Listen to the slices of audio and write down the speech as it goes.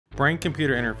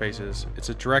Brain-computer interfaces. It's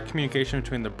a direct communication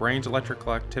between the brain's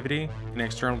electrical activity and an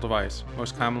external device,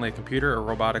 most commonly a computer or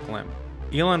robotic limb.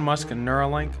 Elon Musk and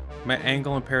Neuralink, Matt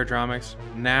Engel and Paradromics,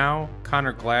 now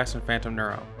Connor Glass and Phantom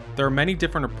Neuro. There are many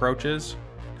different approaches.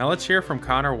 Now let's hear from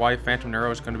Connor why Phantom Neuro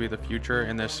is going to be the future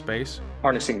in this space.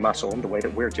 Harnessing muscle in the way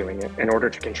that we're doing it in order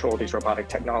to control these robotic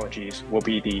technologies will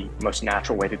be the most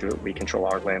natural way to do it. We control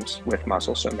our limbs with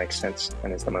muscle, so it makes sense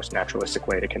and is the most naturalistic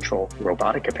way to control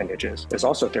robotic appendages is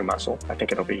also through muscle. I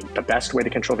think it'll be the best way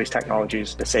to control these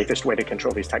technologies, the safest way to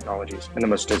control these technologies, and the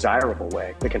most desirable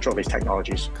way to control these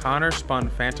technologies. Connor spun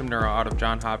Phantom Neuro out of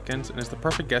Johns Hopkins and is the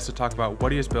perfect guest to talk about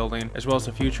what he is building as well as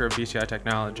the future of BCI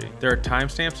technology. There are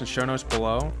timestamps and show notes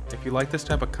below. If you like this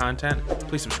type of content,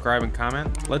 please subscribe and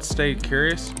comment. Let's stay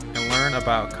curious and learn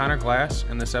about Connor Glass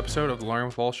in this episode of the Learning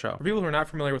with Lowell show. For people who are not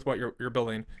familiar with what you're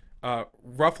building,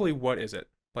 roughly what is it?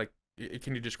 Like,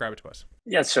 can you describe it to us?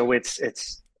 Yeah, so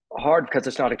it's hard because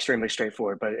it's not extremely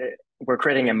straightforward, but we're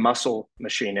creating a muscle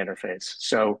machine interface.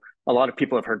 So a lot of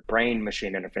people have heard brain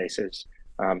machine interfaces.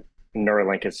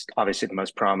 Neuralink is obviously the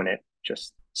most prominent,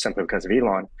 just simply because of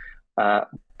Elon.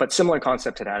 But similar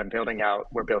concept to that,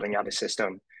 we're building out a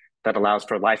system that allows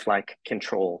for lifelike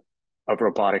control of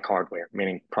robotic hardware,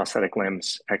 meaning prosthetic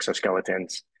limbs,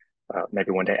 exoskeletons, maybe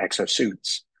one day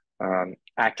exosuits,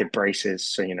 active braces.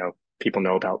 So, people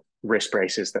know about wrist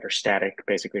braces that are static,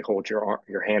 basically hold your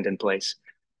hand in place,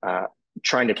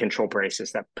 trying to control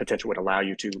braces that potentially would allow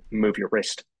you to move your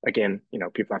wrist. Again,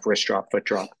 people have wrist drop, foot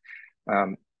drop,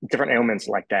 different ailments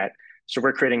like that. So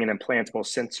we're creating an implantable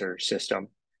sensor system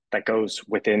that goes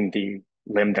within the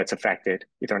limb that's affected,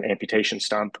 either an amputation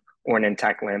stump or an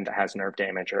intact limb that has nerve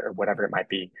damage or whatever it might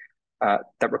be,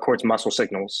 that records muscle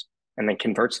signals and then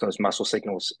converts those muscle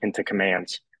signals into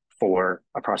commands for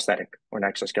a prosthetic or an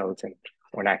exoskeleton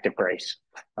or an active brace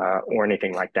or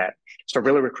anything like that. So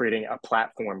really we're creating a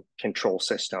platform control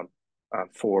system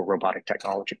for robotic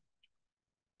technology.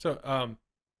 So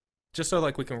just so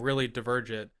like we can really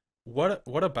diverge it, what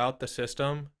about the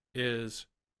system is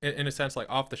in a sense like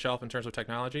off the shelf in terms of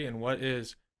technology, and what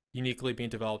is uniquely being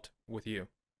developed with you?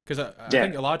 Because I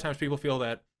think a lot of times people feel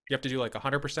that you have to do like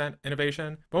 100%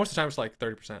 innovation, but most of the time it's like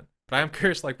 30%. But I'm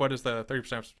curious, like, what is the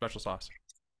 30% special sauce?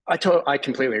 I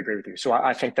completely agree with you. So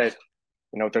I think that,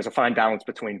 there's a fine balance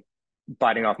between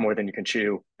biting off more than you can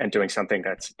chew and doing something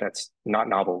that's not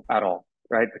novel at all,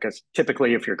 right? Because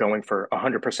typically if you're going for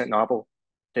 100% novel,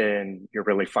 then you're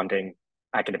really funding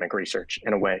academic research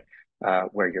in a way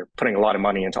where you're putting a lot of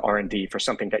money into R&D for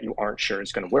something that you aren't sure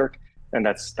is going to work. And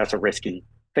that's a risky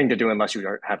thing to do unless you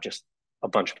have just a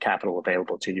bunch of capital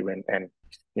available to you and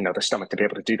the stomach to be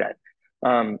able to do that.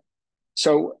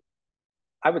 So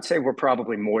I would say we're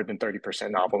probably more than 30%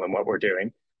 novel in what we're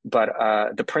doing, but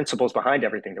the principles behind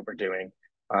everything that we're doing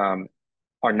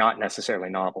are not necessarily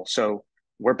novel. So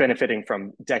we're benefiting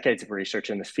from decades of research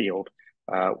in this field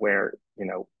where,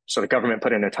 so the government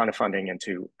put in a ton of funding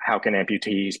into how can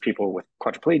amputees, people with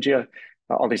quadriplegia,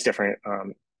 all these different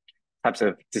types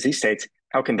of disease states,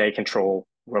 how can they control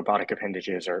robotic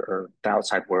appendages or the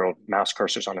outside world, mouse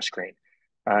cursors on a screen.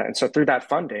 And so through that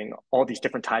funding, all these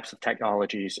different types of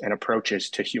technologies and approaches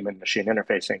to human machine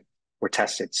interfacing were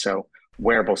tested. So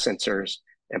wearable sensors,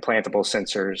 implantable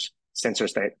sensors,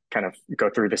 sensors that kind of go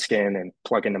through the skin and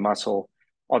plug into muscle,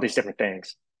 all these different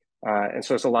things. And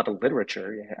so there's a lot of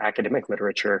literature, academic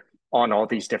literature on all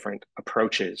these different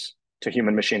approaches to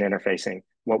human machine interfacing,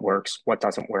 what works, what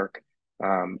doesn't work,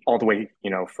 all the way,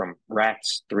 from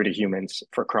rats through to humans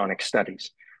for chronic studies.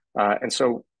 And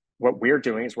so what we're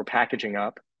doing is we're packaging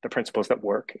up the principles that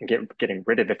work and getting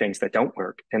rid of the things that don't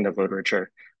work in the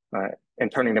literature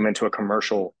and turning them into a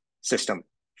commercial system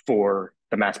for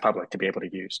the mass public to be able to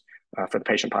use for the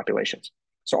patient populations.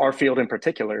 So our field in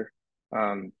particular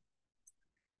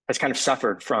has kind of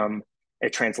suffered from a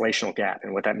translational gap.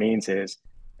 And what that means is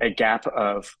a gap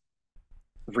of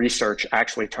research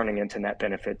actually turning into net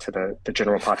benefit to the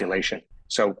general population.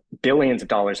 So billions of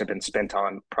dollars have been spent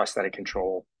on prosthetic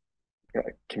control,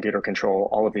 computer control,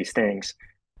 all of these things,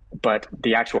 but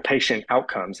the actual patient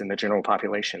outcomes in the general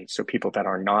population, so people that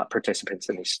are not participants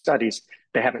in these studies,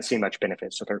 they haven't seen much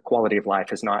benefit. So their quality of life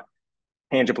has not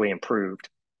tangibly improved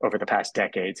over the past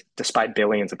decades, despite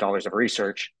billions of dollars of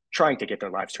research trying to get their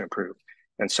lives to improve.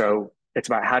 And so it's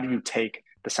about how do you take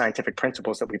the scientific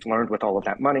principles that we've learned with all of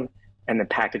that money and then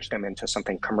package them into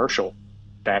something commercial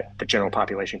that the general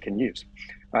population can use.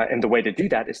 And the way to do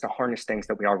that is to harness things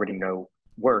that we already know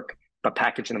work, but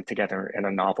package them together in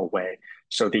a novel way.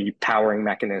 So the powering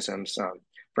mechanisms,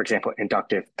 for example,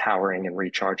 inductive powering and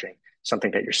recharging,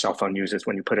 something that your cell phone uses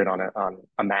when you put it on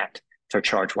a mat to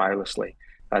charge wirelessly,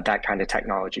 that kind of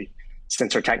technology.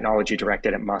 sensor technology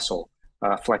directed at muscle,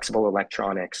 flexible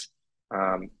electronics,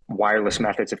 wireless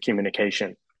methods of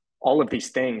communication. All of these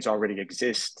things already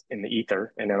exist in the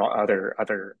ether and in other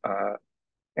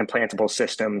implantable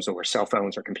systems or cell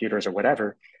phones or computers or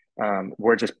whatever.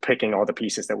 We're just picking all the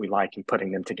pieces that we like and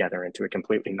putting them together into a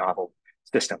completely novel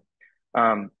system.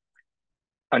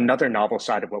 Another novel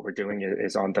side of what we're doing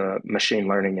is on the machine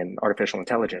learning and artificial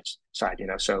intelligence side.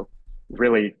 So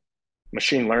really,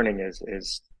 machine learning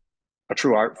is a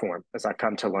true art form, as I've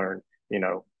come to learn.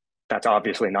 That's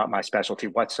obviously not my specialty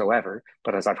whatsoever,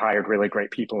 but as I've hired really great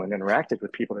people and interacted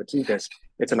with people that do this,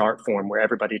 it's an art form where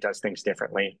everybody does things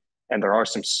differently. And there are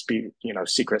some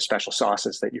secret special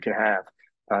sauces that you can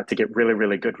have to get really,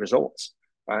 really good results.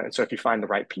 And so if you find the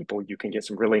right people, you can get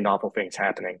some really novel things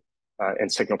happening in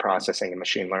signal processing and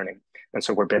machine learning. And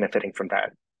so we're benefiting from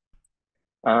that.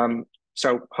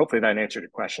 So hopefully that answered your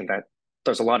question, that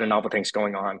there's a lot of novel things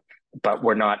going on, but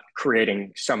we're not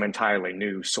creating some entirely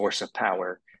new source of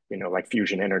power, like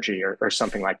fusion energy or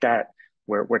something like that.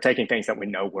 We're taking things that we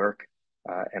know work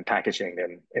and packaging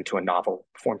them into a novel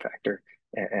form factor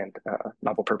and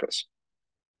novel purpose.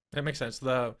 That makes sense.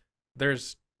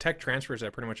 There's tech transfers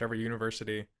at pretty much every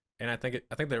university, and I think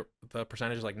the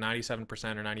percentage is like 97%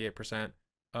 or 98%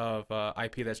 of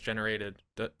IP that's generated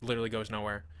that literally goes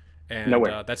nowhere, and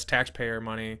that's taxpayer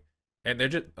money. And they're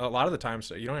just, a lot of the times,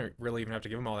 so you don't really even have to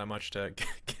give them all that much to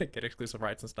get exclusive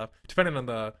rights and stuff, depending on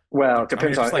the. Well, it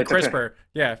depends on. If it's like CRISPR,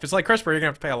 yeah. If it's like CRISPR, you're gonna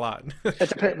have to pay a lot. It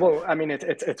depends. Well, I mean,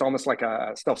 it's almost like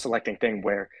a self-selecting thing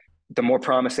where the more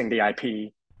promising the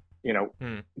IP,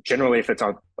 generally if it's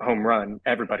a home run,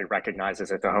 everybody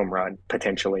recognizes it's a home run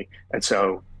potentially, and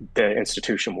so the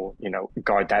institution will,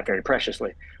 guard that very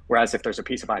preciously. Whereas if there's a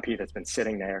piece of IP that's been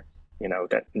sitting there,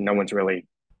 that no one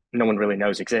really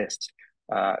knows exists.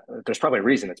 There's probably a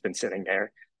reason it's been sitting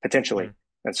there potentially.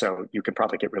 And so you could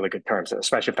probably get really good terms,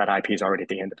 especially if that IP is already at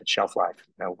the end of its shelf life,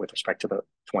 with respect to the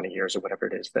 20 years or whatever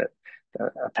it is that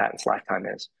a patent's lifetime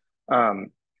is.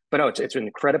 But no, it's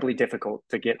incredibly difficult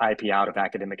to get IP out of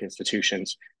academic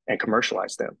institutions and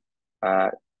commercialize them.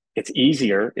 It's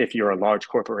easier if you're a large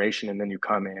corporation and then you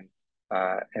come in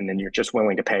and then you're just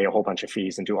willing to pay a whole bunch of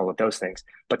fees and do all of those things.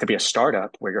 But to be a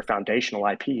startup where your foundational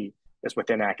IP is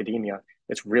within academia,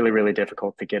 it's really, really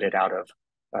difficult to get it out of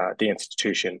the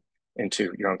institution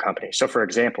into your own company. So for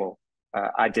example,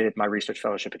 I did my research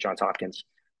fellowship at Johns Hopkins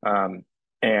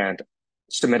and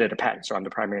submitted a patent. So I'm the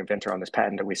primary inventor on this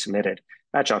patent that we submitted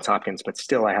at Johns Hopkins, but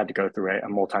still I had to go through a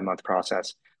multi-month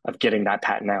process of getting that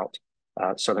patent out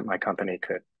so that my company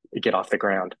could get off the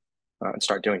ground and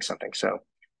start doing something. So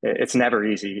it's never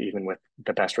easy, even with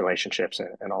the best relationships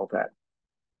and all of that.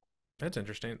 That's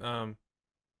interesting.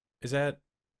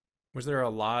 Was there a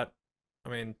lot? I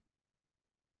mean,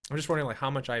 I'm just wondering, like, how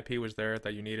much IP was there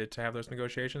that you needed to have those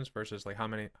negotiations versus like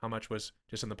how much was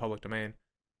just in the public domain?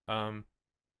 And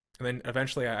then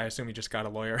eventually, I assume you just got a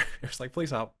lawyer. It's like,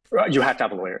 please help. You have to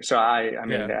have a lawyer. So I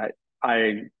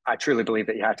truly believe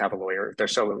that you have to have a lawyer.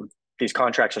 These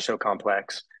contracts are so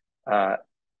complex.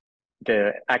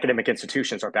 The academic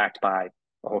institutions are backed by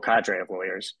a whole cadre of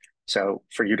lawyers. So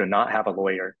for you to not have a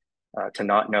lawyer, to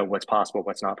not know what's possible,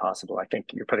 what's not possible, I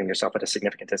think you're putting yourself at a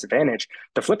significant disadvantage.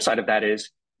 The flip side of that is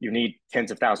you need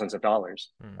tens of thousands of dollars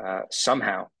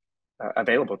somehow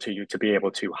available to you to be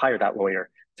able to hire that lawyer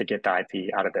to get the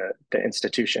IP out of the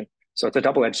institution. So it's a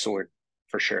double-edged sword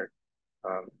for sure,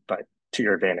 but to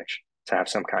your advantage to have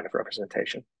some kind of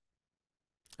representation.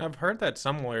 I've heard that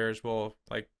some lawyers will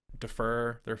like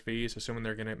defer their fees, assuming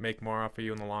they're going to make more off of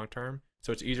you in the long term.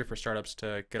 So it's easier for startups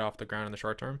to get off the ground in the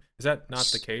short term. Is that not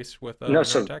the case with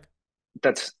NeuroTech?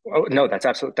 That's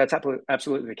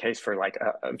absolutely the case for like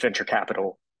a venture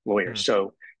capital lawyer.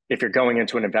 So if you're going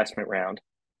into an investment round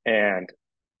and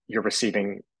you're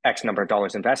receiving X number of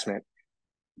dollars investment,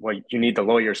 well, you need the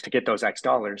lawyers to get those X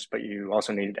dollars, but you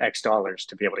also need X dollars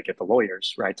to be able to get the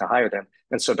lawyers, right, to hire them.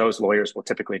 And so those lawyers will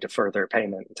typically defer their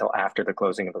payment until after the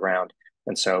closing of the round.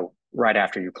 And so right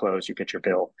after you close, you get your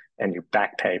bill and you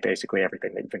back pay basically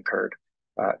everything that you've incurred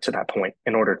to that point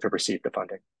in order to receive the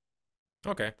funding.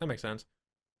 Okay, that makes sense.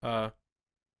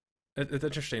 It's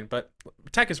interesting, but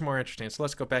tech is more interesting. So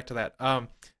let's go back to that.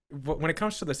 When it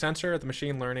comes to the sensor, the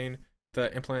machine learning,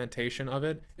 the implementation of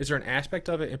it, is there an aspect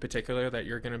of it in particular that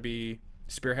you're going to be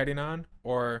spearheading on,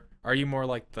 or are you more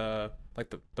like the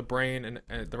brain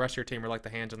and the rest of your team are like the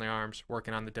hands and the arms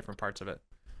working on the different parts of it?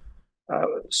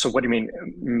 So what do you mean,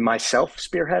 myself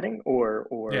spearheading or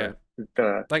yeah.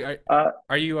 the like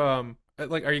are you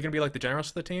like, are you gonna be like the generalist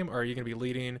of the team, or are you gonna be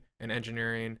leading and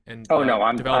engineering and no,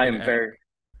 I'm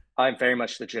very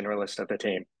much the generalist of the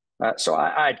team. So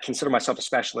I'd consider myself a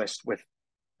specialist with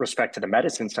respect to the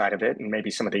medicine side of it and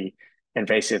maybe some of the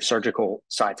invasive surgical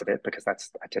sides of it, because I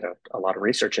did a lot of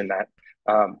research in that.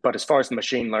 But as far as the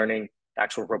machine learning,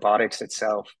 actual robotics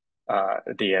itself,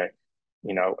 the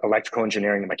electrical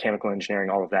engineering, the mechanical engineering,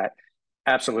 all of that,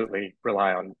 absolutely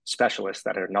rely on specialists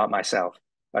that are not myself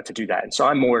to do that. And so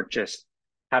I'm more just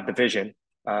have the vision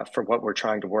for what we're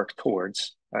trying to work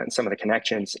towards and some of the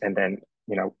connections, and then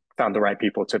found the right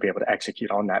people to be able to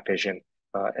execute on that vision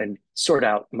and sort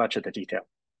out much of the detail.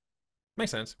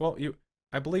 Makes sense. Well,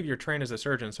 I believe you're trained as a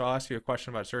surgeon, so I'll ask you a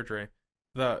question about surgery.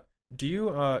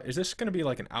 Is this going to be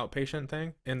like an outpatient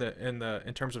thing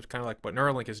in terms of kind of like what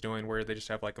Neuralink is doing, where they just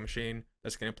have like a machine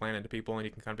that's going to implant into people and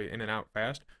you can kind of be in and out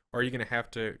fast, or are you going to have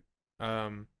to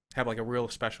have like a real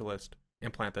specialist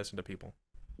implant this into people?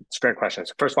 It's a great question.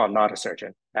 So first of all, I'm not a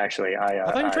surgeon. Actually, I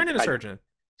thought you were trained as a surgeon.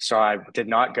 So I did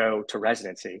not go to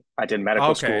residency. I did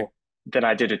medical school. Then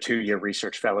I did a 2-year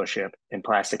research fellowship in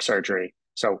plastic surgery.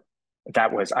 So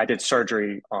I did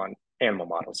surgery on animal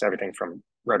models, everything from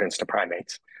rodents to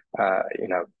primates,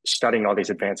 studying all these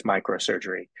advanced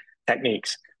microsurgery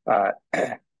techniques.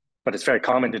 But it's very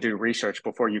common to do research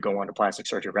before you go on to plastic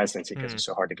surgery residency because it's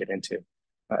so hard to get into,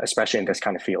 especially in this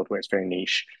kind of field where it's very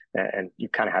niche and you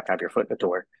kind of have to have your foot in the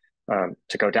door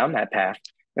to go down that path.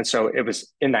 And so it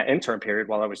was in that interim period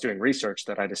while I was doing research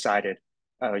that I decided,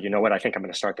 you know what, I think I'm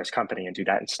going to start this company and do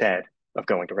that instead of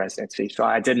going to residency. So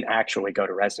I didn't actually go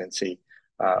to residency,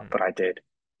 but I did,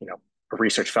 a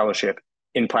research fellowship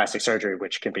in plastic surgery,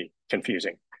 which can be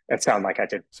confusing. It sounds like I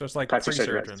did. So it's like plastic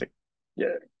pre-surgeon. surgery.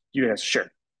 Yeah,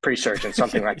 sure. Pre-surgeon,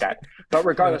 something like that. But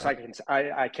regardless,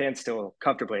 I can still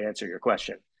comfortably answer your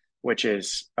question, which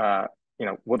is,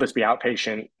 will this be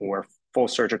outpatient or full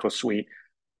surgical suite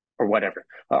or whatever?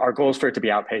 Our goal is for it to be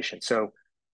outpatient. So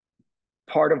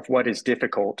part of what is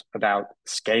difficult about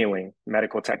scaling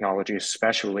medical technology,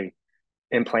 especially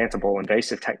implantable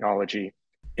invasive technology,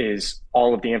 is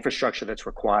all of the infrastructure that's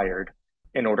required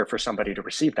in order for somebody to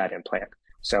receive that implant.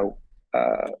 So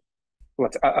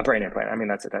what's a brain implant? I mean,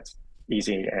 that's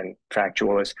easy and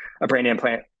factual. Is a brain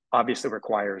implant obviously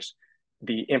requires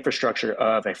the infrastructure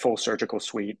of a full surgical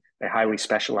suite, a highly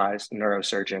specialized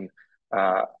neurosurgeon,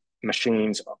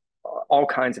 machines, all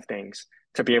kinds of things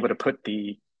to be able to put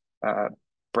the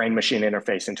brain machine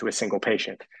interface into a single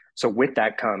patient. So with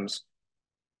that comes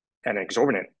an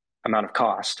exorbitant amount of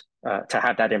cost to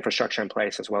have that infrastructure in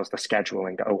place, as well as the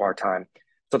scheduling, the OR time.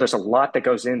 So there's a lot that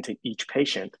goes into each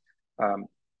patient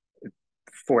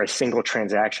for a single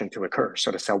transaction to occur.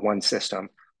 So to sell one system,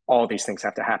 all these things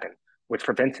have to happen, which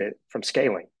prevents it from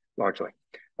scaling largely.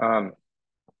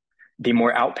 The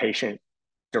more outpatient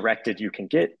directed you can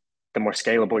get, the more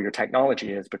scalable your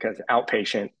technology is, because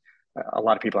outpatient, a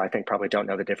lot of people I think probably don't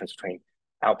know the difference between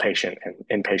outpatient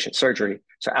and inpatient surgery.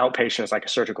 So outpatient is like a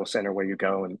surgical center where you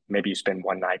go and maybe you spend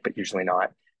one night, but usually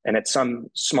not. And it's some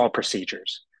small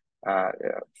procedures.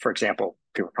 For example,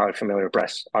 people are probably familiar with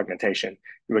breast augmentation.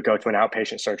 You would go to an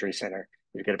outpatient surgery center,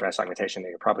 you get a breast augmentation, then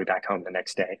you're probably back home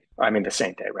the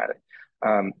same day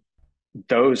rather.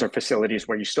 Those are facilities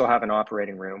where you still have an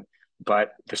operating room,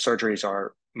 but the surgeries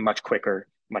are much quicker,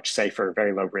 much safer,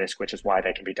 very low risk, which is why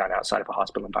they can be done outside of a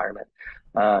hospital environment.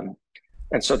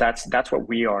 And so that's what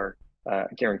we are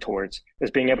gearing towards,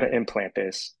 is being able to implant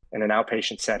this in an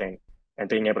outpatient setting and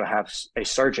being able to have a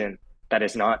surgeon that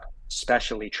is not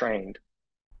specially trained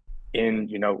in,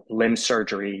 limb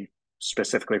surgery,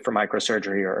 specifically for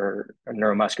microsurgery or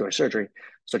neuromuscular surgery.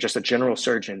 So just a general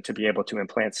surgeon to be able to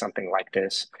implant something like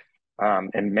this,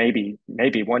 and maybe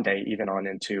one day even on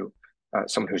into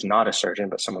someone who's not a surgeon,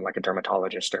 but someone like a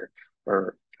dermatologist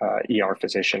or ER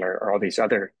physician or all these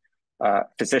other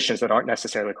physicians that aren't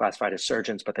necessarily classified as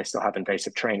surgeons, but they still have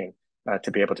invasive training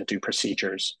to be able to do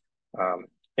procedures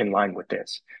in line with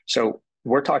this. So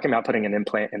we're talking about putting an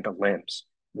implant in the limbs,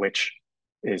 which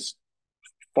is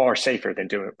far safer than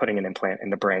putting an implant in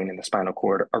the brain and the spinal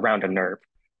cord around a nerve.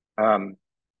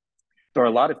 There are a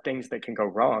lot of things that can go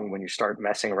wrong when you start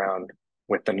messing around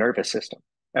with the nervous system,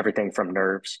 everything from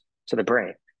nerves to the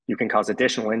brain. You can cause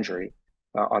additional injury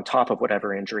on top of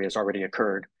whatever injury has already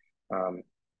occurred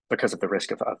because of the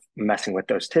risk of messing with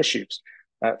those tissues.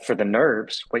 For the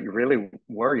nerves, what you really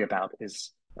worry about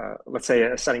is, let's say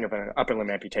a setting of an upper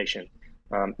limb amputation.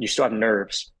 You still have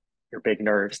nerves, your big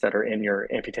nerves that are in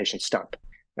your amputation stump.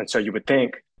 And so you would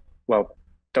think, well,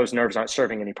 those nerves aren't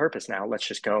serving any purpose now. Let's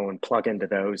just go and plug into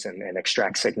those and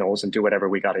extract signals and do whatever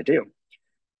we got to do.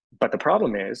 But the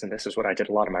problem is, and this is what I did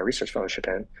a lot of my research fellowship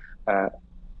in,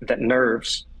 that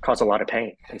nerves cause a lot of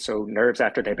pain. And so nerves,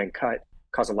 after they've been cut,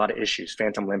 cause a lot of issues.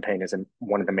 Phantom limb pain is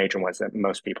one of the major ones that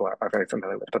most people are very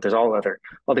familiar with. But there's all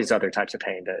these other types of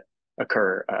pain that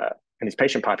occur in these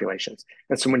patient populations.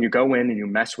 And so when you go in and you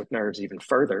mess with nerves even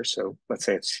further, so let's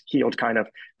say it's healed kind of,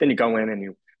 then you go in and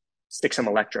you stick some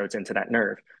electrodes into that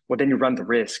nerve. Well, then you run the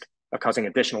risk of causing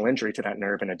additional injury to that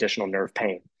nerve and additional nerve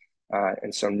pain.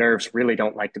 And so nerves really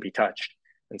don't like to be touched.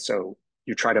 And so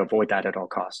you try to avoid that at all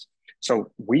costs.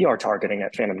 So we are targeting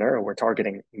at Phantom Neuro, we're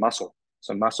targeting muscle.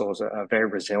 So muscle is a very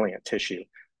resilient tissue.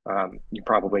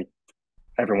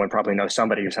 Everyone probably knows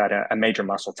somebody who's had a major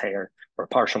muscle tear or a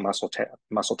partial muscle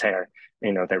tear.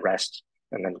 You know, they rest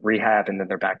and then rehab, and then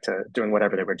they're back to doing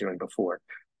whatever they were doing before.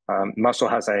 Muscle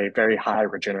has a very high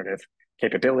regenerative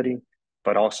capability,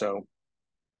 but also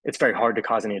it's very hard to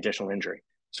cause any additional injury.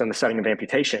 So in the setting of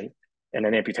amputation and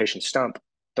an amputation stump,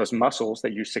 those muscles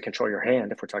that used to control your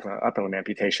hand, if we're talking about upper limb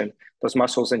amputation, those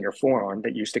muscles in your forearm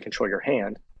that used to control your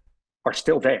hand are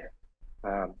still there.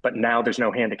 But now there's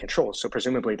no hand to control. So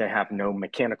presumably they have no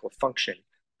mechanical function,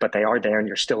 but they are there and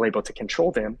you're still able to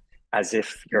control them as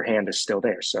if your hand is still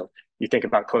there. So you think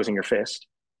about closing your fist,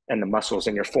 and the muscles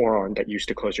in your forearm that used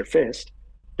to close your fist,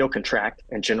 they'll contract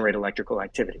and generate electrical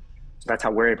activity. So that's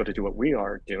how we're able to do what we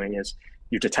are doing is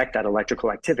you detect that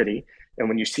electrical activity. And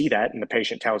when you see that and the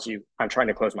patient tells you, I'm trying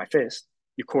to close my fist,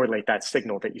 you correlate that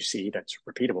signal that you see that's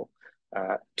repeatable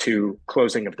to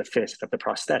closing of the fist of the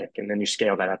prosthetic. And then you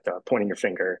scale that up to pointing your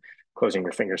finger, closing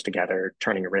your fingers together,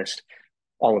 turning your wrist,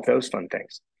 all of those fun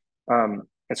things.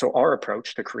 And so our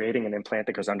approach to creating an implant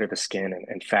that goes under the skin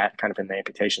and fat kind of in the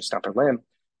amputation stump or limb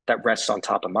that rests on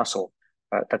top of muscle,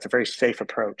 that's a very safe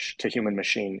approach to human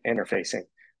machine interfacing.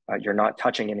 You're not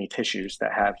touching any tissues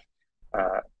that have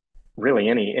really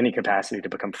any capacity to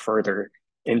become further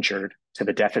injured to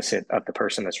the deficit of the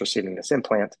person that's receiving this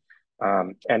implant.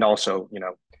 And also, you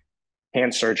know,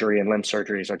 hand surgery and limb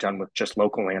surgeries are done with just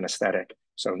local anesthetic.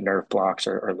 So nerve blocks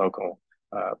or local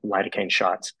lidocaine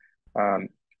shots.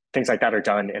 Things like that are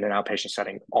done in an outpatient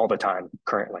setting all the time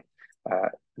currently.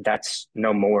 That's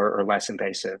no more or less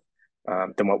invasive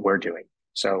than what we're doing.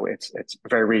 So it's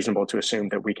very reasonable to assume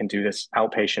that we can do this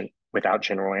outpatient without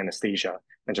general anesthesia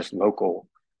and just local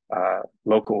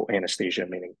anesthesia,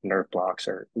 meaning nerve blocks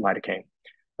or lidocaine,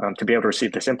 to be able to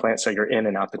receive this implant. So you're in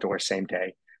and out the door same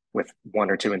day with 1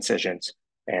 or 2 incisions,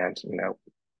 and you know,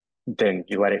 then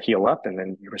you let it heal up, and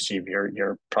then you receive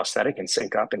your prosthetic and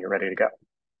sync up, and you're ready to go.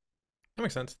 That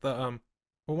makes sense. Well,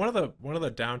 one of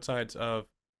the downsides of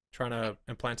trying to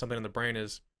implant something in the brain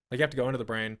is like you have to go into the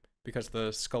brain because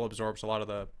the skull absorbs a lot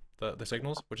of the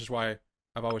signals, which is why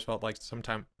I've always felt like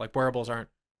sometimes like wearables aren't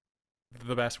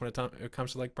the best when it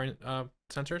comes to like brain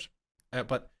sensors.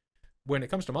 But when it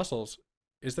comes to muscles,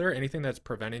 is there anything that's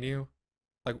preventing you?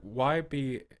 Like,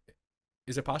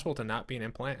 is it possible to not be an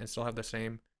implant and still have the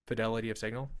same fidelity of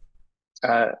signal?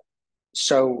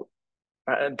 So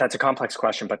that's a complex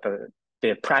question, but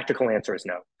the practical answer is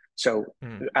no. So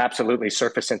absolutely,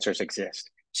 surface sensors exist.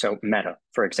 So Meta,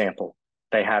 for example,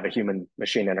 they have a human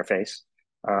machine interface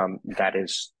that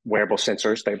is wearable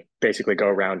sensors. They basically go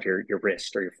around your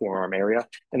wrist or your forearm area,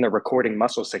 and they're recording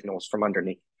muscle signals from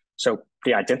underneath. So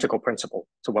the identical principle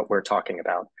to what we're talking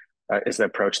about is the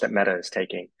approach that Meta is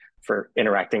taking for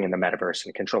interacting in the metaverse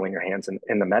and controlling your hands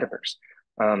in the metaverse.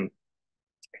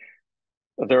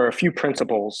 There are a few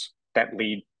principles that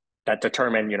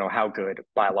determine, you know, how good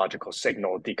biological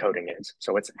signal decoding is.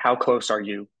 So it's how close are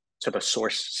you to the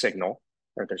source signal,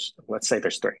 or let's say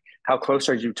there's 3. How close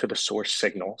are you to the source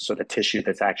signal? So the tissue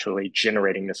that's actually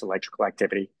generating this electrical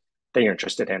activity that you're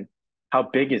interested in. How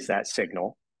big is that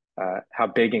signal? How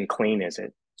big and clean is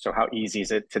it? So how easy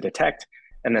is it to detect?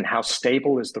 And then how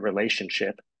stable is the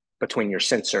relationship between your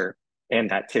sensor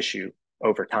and that tissue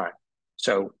over time?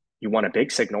 So you want a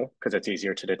big signal because it's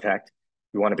easier to detect.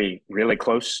 You want to be really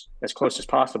close as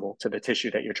possible to the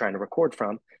tissue that you're trying to record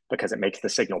from because it makes the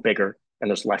signal bigger and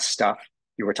there's less stuff.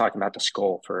 You were talking about the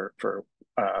skull for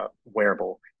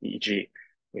wearable EEG,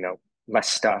 you know, less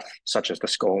stuff such as the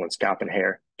skull and scalp and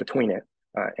hair between it.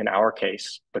 In our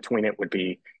case, between it would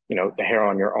be, you know, the hair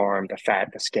on your arm, the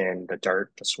fat, the skin, the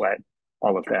dirt, the sweat,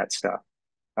 all of that stuff.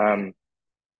 And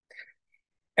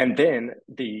then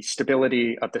the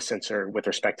stability of the sensor with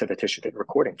respect to the tissue that you're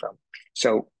recording from.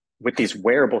 So with these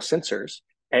wearable sensors,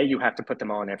 you have to put them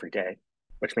on every day,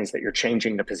 which means that you're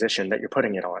changing the position that you're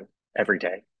putting it on every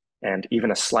day. And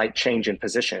even a slight change in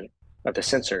position of the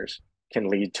sensors can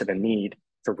lead to the need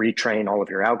to retrain all of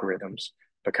your algorithms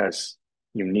because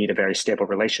you need a very stable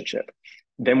relationship.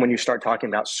 Then when you start talking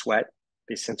about sweat,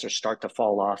 these sensors start to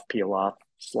fall off, peel off,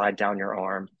 slide down your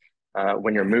arm.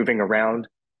 When you're moving around,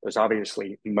 there's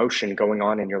obviously motion going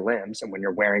on in your limbs. And when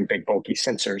you're wearing big, bulky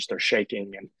sensors, they're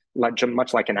shaking. And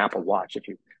much like an Apple Watch, if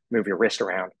you move your wrist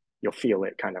around, you'll feel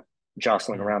it kind of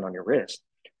jostling around on your wrist.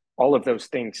 All of those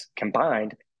things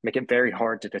combined make it very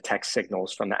hard to detect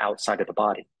signals from the outside of the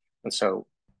body. And so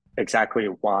exactly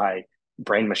why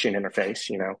brain machine interface,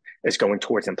 is going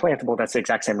towards implantable. That's the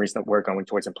exact same reason that we're going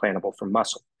towards implantable for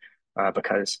muscle,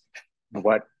 because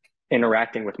what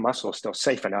interacting with muscle is still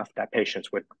safe enough that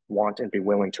patients would want and be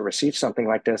willing to receive something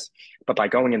like this. But by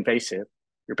going invasive,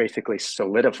 you're basically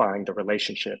solidifying the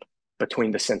relationship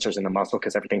between the sensors and the muscle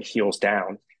because everything heals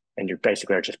down, and you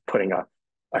basically are just putting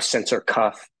a sensor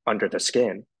cuff under the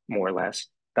skin, more or less,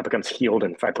 that becomes healed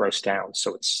and fibrosed down.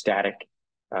 So it's static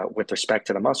with respect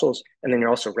to the muscles. And then you're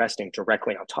also resting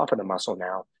directly on top of the muscle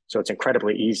now. So it's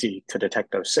incredibly easy to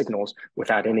detect those signals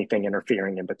without anything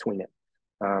interfering in between it.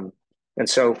 And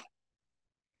so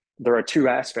there are two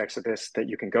aspects of this that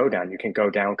you can go down. You can go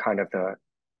down kind of the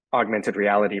augmented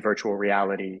reality, virtual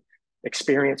reality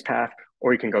experience path,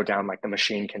 or you can go down like the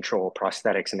machine control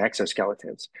prosthetics and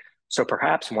exoskeletons. So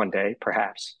perhaps one day,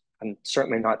 and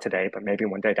certainly not today, but maybe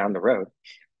one day down the road,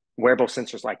 wearable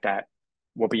sensors like that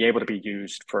will be able to be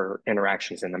used for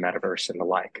interactions in the metaverse and the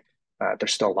like.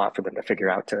 There's still a lot for them to figure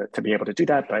out to be able to do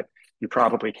that, but you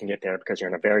probably can get there because you're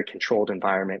in a very controlled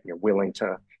environment. You're willing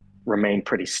to remain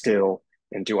pretty still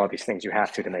and do all these things you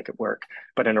have to make it work.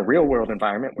 But in a real world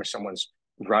environment where someone's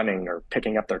running or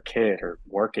picking up their kid or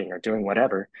working or doing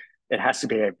whatever, it has to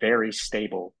be a very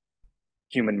stable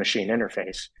human machine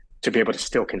interface to be able to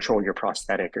still control your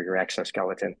prosthetic or your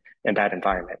exoskeleton in that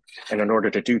environment. And in order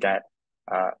to do that,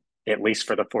 at least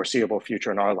for the foreseeable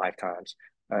future in our lifetimes,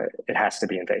 it has to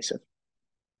be invasive.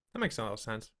 That makes a lot of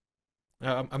sense.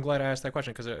 I'm glad I asked that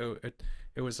question because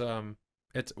it was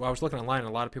I was looking online and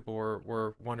a lot of people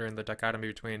were wondering the dichotomy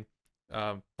between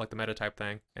like the meta type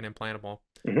thing and implantable.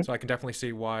 Mm-hmm. So I can definitely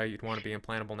see why you'd want to be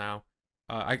implantable now.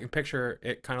 I can picture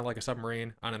it kind of like a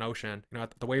submarine on an ocean.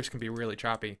 The waves can be really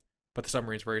choppy, but the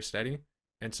submarine's very steady.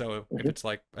 And so Mm-hmm. if it's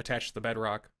like attached to the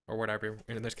bedrock or whatever,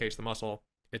 and in this case the muscle,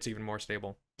 it's even more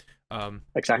stable.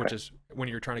 Exactly. Which is when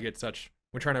you're trying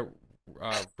to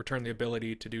return the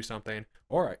ability to do something.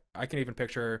 Or I can even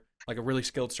picture like a really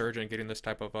skilled surgeon getting this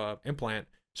type of implant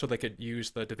so they could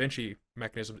use the Da Vinci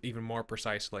mechanism even more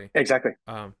precisely. Exactly.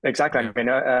 Exactly. Yeah.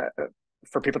 I mean,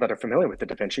 for people that are familiar with the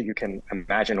Da Vinci, you can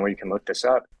imagine, or you can look this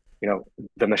up,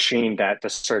 the machine that the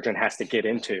surgeon has to get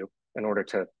into in order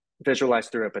to visualize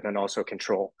through it, but then also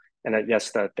control. And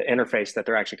yes, the interface that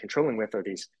they're actually controlling with are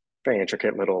these very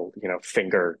intricate little,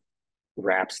 finger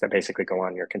wraps that basically go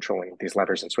on. You're controlling these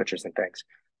levers and switches and things.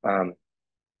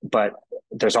 But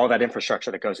there's all that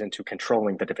infrastructure that goes into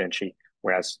controlling the Da Vinci,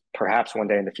 whereas perhaps one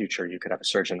day in the future, you could have a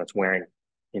surgeon that's wearing,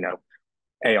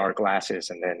 AR glasses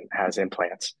and then has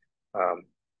implants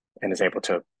and is able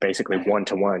to basically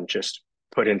one-to-one just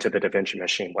put into the Da Vinci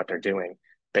machine what they're doing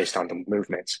based on the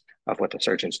movements of what the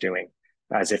surgeon's doing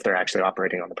as if they're actually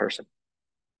operating on the person.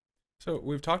 So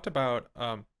we've talked about,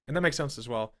 and that makes sense as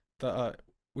well.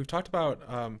 We've talked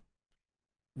about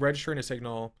registering a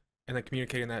signal and then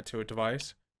communicating that to a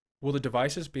device. Will the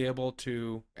devices be able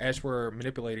to, as we're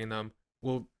manipulating them,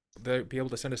 will they be able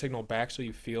to send a signal back so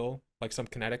you feel like some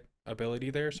kinetic ability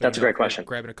there? So That's a great question.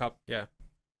 Grabbing a cup, yeah.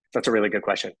 That's a really good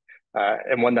question,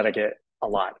 and one that I get a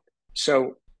lot.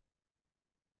 So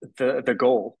the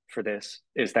goal for this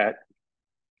is that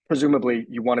presumably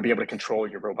you want to be able to control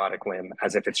your robotic limb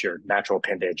as if it's your natural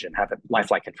appendage and have it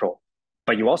lifelike control.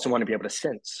 But you also want to be able to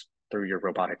sense through your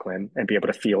robotic limb and be able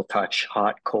to feel, touch,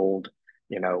 hot, cold,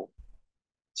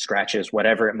 scratches,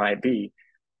 whatever it might be.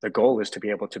 The goal is to be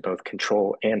able to both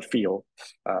control and feel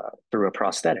through a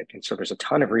prosthetic. And so there's a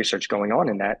ton of research going on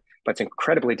in that, but it's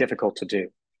incredibly difficult to do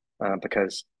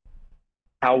because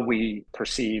how we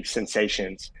perceive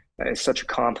sensations is such a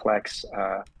complex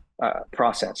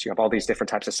process. You have all these different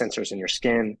types of sensors in your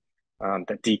skin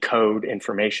that decode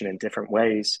information in different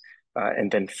ways,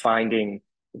 and then finding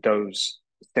those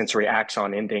sensory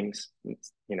axon endings,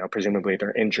 presumably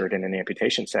they're injured in an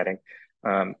amputation setting,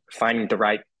 finding the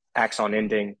right axon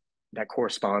ending that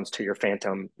corresponds to your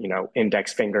phantom,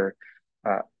 index finger,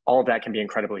 all of that can be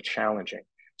incredibly challenging.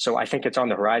 So I think it's on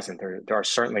the horizon. There are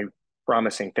certainly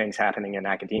promising things happening in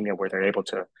academia where they're able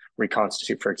to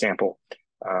reconstitute, for example,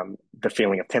 the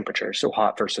feeling of temperature, so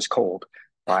hot versus cold,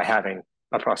 by having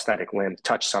a prosthetic limb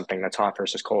touch something that's hot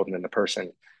versus cold, and then the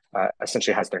person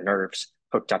essentially has their nerves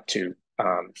hooked up to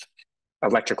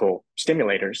electrical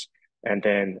stimulators, and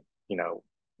then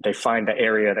they find the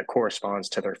area that corresponds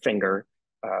to their finger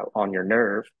on your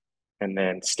nerve, and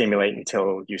then stimulate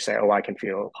until you say, "Oh, I can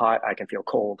feel hot, I can feel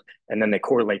cold," and then they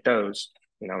correlate those,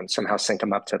 and somehow sync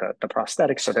them up to the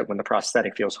prosthetic, so that when the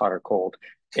prosthetic feels hot or cold,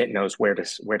 it knows where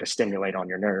to stimulate on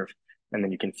your nerve, and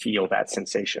then you can feel that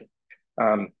sensation.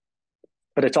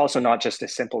 But it's also not just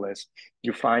as simple as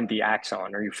you find the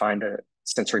axon or you find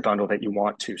sensory bundle that you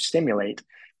want to stimulate.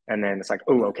 And then it's like,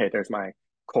 oh, okay, there's my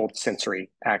cold sensory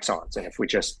axons. And if we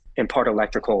just impart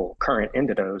electrical current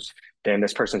into those, then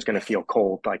this person's going to feel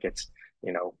cold, like it's,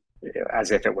 you know,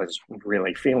 as if it was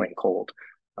really feeling cold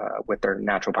with their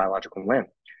natural biological limb.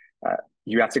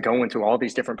 You have to go into all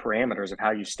these different parameters of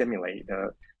how you stimulate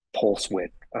the pulse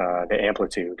width, the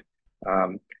amplitude,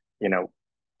 you know,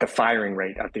 the firing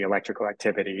rate of the electrical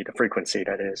activity, the frequency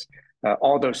that is,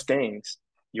 all those things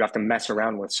you have to mess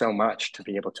around with so much to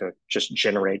be able to just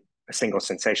generate a single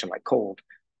sensation like cold,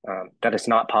 that it's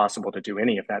not possible to do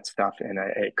any of that stuff in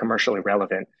a commercially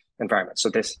relevant environment.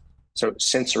 So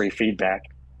sensory feedback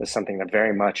is something that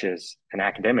very much is an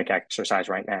academic exercise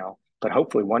right now, but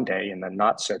hopefully one day in the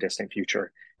not so distant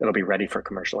future, it'll be ready for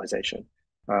commercialization.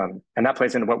 And that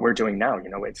plays into what we're doing now. You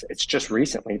know, it's just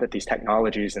recently that these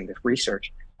technologies and the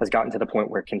research has gotten to the point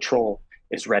where control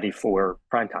is ready for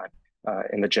prime time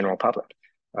in the general public.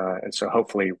 And so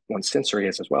hopefully once sensory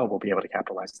is as well, we'll be able to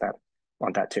capitalize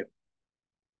on that too.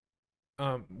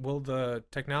 Will the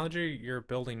technology you're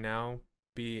building now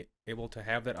be able to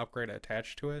have that upgrade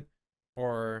attached to it,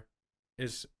 or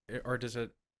does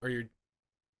it, or you?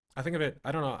 I think of it.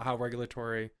 I don't know how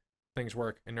regulatory things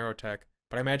work in neurotech,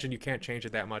 but I imagine you can't change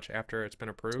it that much after it's been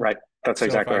approved. Right. That's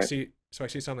exactly right. I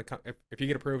see something. If you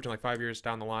get approved in like 5 years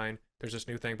down the line, there's this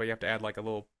new thing, but you have to add like a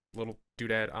little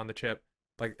doodad on the chip.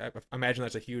 Like I imagine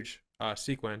that's a huge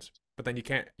sequence, but then you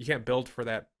can't build for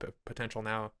that potential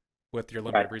now with your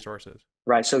limited resources.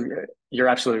 Right. So you're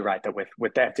absolutely right that with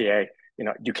the FDA, you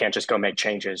know, you can't just go make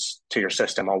changes to your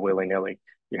system all willy-nilly.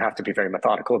 You have to be very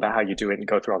methodical about how you do it and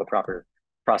go through all the proper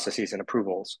processes and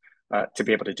approvals to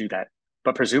be able to do that.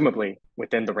 But presumably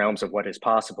within the realms of what is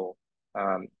possible,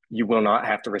 you will not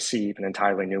have to receive an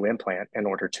entirely new implant in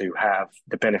order to have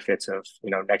the benefits of, you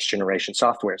know, next generation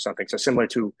software or something. So similar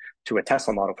to a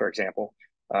Tesla model, for example,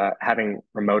 having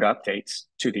remote updates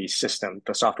to the system,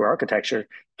 the software architecture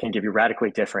can give you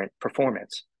radically different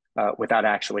performance without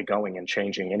actually going and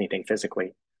changing anything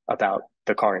physically about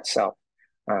the car itself.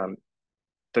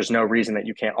 There's no reason that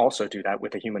you can't also do that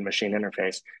with a human machine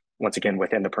interface, once again,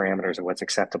 within the parameters of what's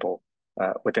acceptable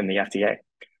within the FDA.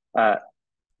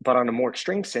 But on a more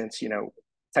extreme sense, you know,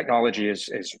 technology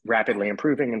is rapidly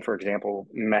improving. And for example,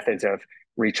 methods of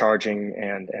recharging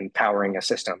and powering a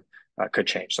system could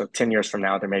change. So 10 years from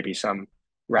now, there may be some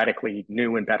radically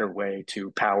new and better way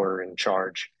to power and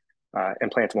charge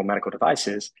implantable medical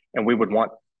devices. And we would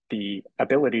want the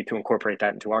ability to incorporate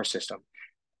that into our system.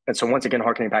 And so once again,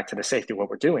 harkening back to the safety of what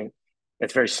we're doing,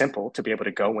 it's very simple to be able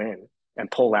to go in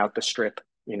and pull out the strip,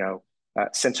 you know,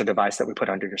 sensor device that we put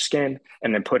under your skin,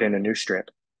 and then put in a new strip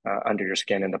under your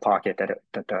skin in the pocket that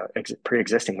the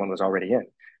pre-existing one was already in.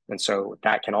 And so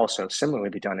that can also similarly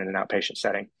be done in an outpatient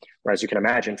setting. Whereas you can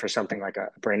imagine for something like a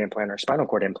brain implant or a spinal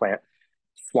cord implant,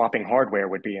 swapping hardware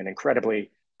would be an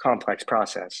incredibly complex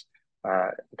process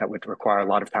that would require a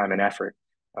lot of time and effort.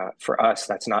 For us,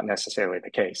 that's not necessarily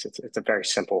the case. It's a very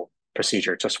simple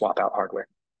procedure to swap out hardware.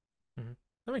 Mm-hmm.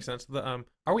 That makes sense.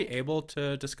 Are we able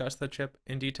to discuss the chip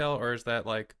in detail, or is that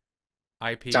like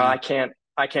IP? So I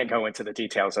can't go into the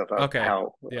details of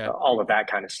how all of that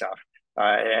kind of stuff.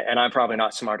 And I'm probably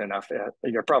not smart enough.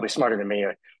 You're probably smarter than me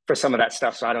for some of that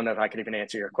stuff. So I don't know if I could even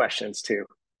answer your questions to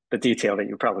the detail that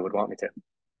you probably would want me to.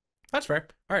 That's fair.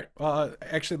 All right. Well,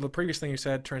 actually, the previous thing you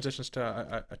said transitions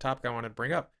to a topic I wanted to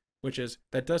bring up, which is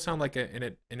that does sound like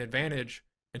an advantage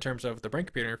in terms of the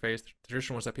brain-computer interface, the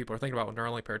traditional ones that people are thinking about with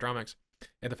Neuralink Paradromics,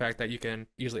 and the fact that you can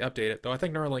easily update it. Though I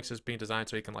think Neuralinks is being designed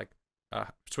so you can like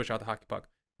switch out the hockey puck.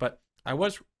 But I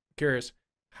was curious,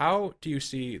 how do you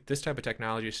see this type of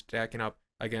technology stacking up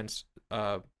against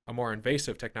a more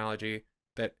invasive technology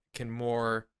that can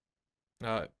more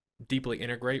deeply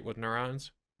integrate with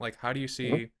neurons? Like, how do you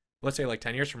see, let's say like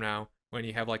 10 years from now, when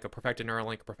you have like a perfected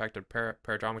Neuralink, perfected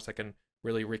Paradromics that can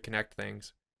really reconnect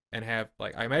things and have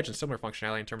like, I imagine similar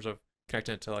functionality in terms of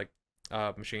connecting it to like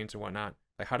machines and whatnot.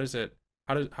 Like, how does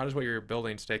what you're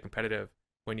building stay competitive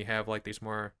when you have like these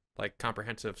more like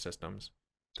comprehensive systems?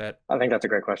 I think that's a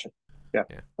great question. Yeah.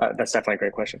 That's definitely a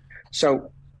great question.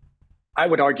 So I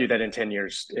would argue that in 10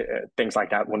 years, things like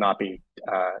that will not be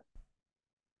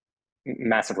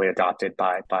massively adopted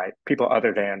by people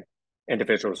other than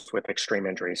individuals with extreme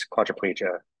injuries,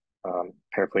 quadriplegia,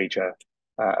 paraplegia,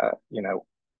 you know,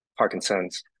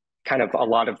 Parkinson's, kind of a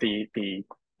lot of the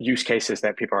use cases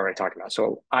that people are already talking about.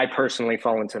 So I personally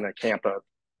fall into the camp of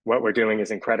what we're doing is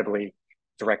incredibly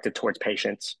directed towards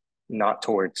patients, not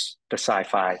towards the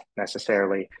sci-fi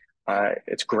necessarily.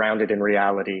 It's grounded in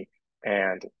reality.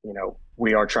 And, you know,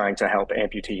 we are trying to help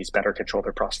amputees better control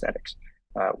their prosthetics.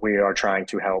 We are trying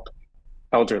to help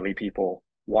elderly people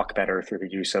walk better through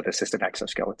the use of assistive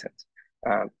exoskeletons.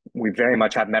 We very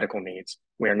much have medical needs.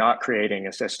 We are not creating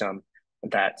a system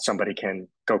that somebody can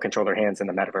go control their hands in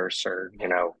the metaverse, or, you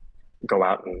know, go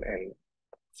out and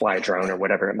fly a drone or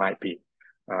whatever it might be.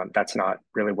 That's not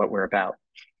really what we're about.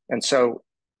 And so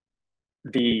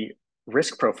the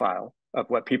risk profile of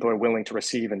what people are willing to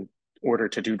receive in order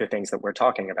to do the things that we're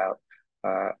talking about,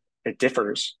 it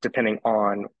differs depending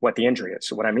on what the injury is.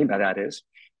 So what I mean by that is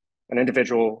an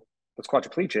individual that's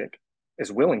quadriplegic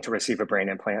is willing to receive a brain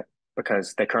implant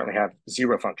because they currently have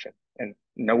zero function and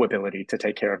no ability to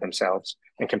take care of themselves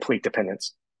and complete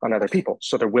dependence on other people.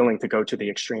 So they're willing to go to the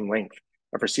extreme length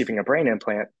of receiving a brain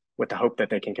implant with the hope that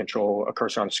they can control a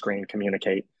cursor on a screen,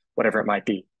 communicate, whatever it might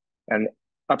be. And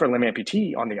upper limb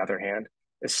amputee, on the other hand,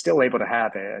 is still able to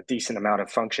have a decent amount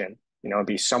of function, you know, and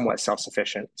be somewhat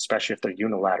self-sufficient, especially if they're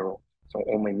unilateral, so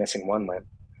only missing one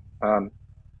limb.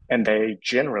 And they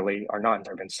generally are not,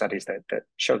 there have been studies that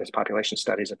show this, population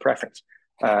studies of preference.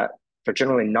 They're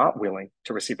generally not willing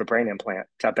to receive a brain implant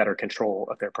to have better control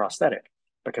of their prosthetic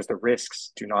because the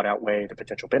risks do not outweigh the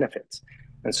potential benefits.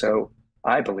 And so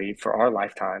I believe for our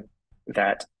lifetime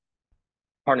that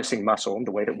harnessing muscle,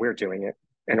 the way that we're doing it,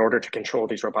 in order to control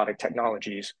these robotic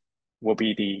technologies will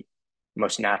be the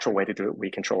most natural way to do it.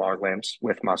 We control our limbs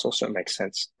with muscle, so it makes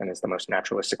sense and is the most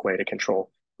naturalistic way to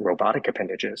control robotic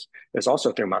appendages is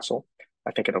also through muscle.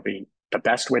 I think it'll be the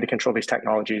best way to control these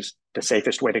technologies, the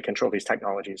safest way to control these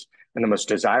technologies, and the most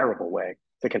desirable way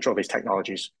to control these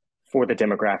technologies for the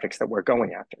demographics that we're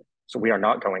going after. So we are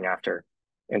not going after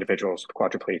individuals with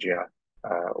quadriplegia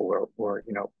or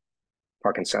you know,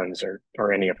 Parkinson's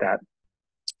or any of that,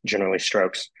 generally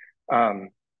strokes.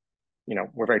 You know,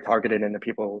 we're very targeted in the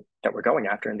people that we're going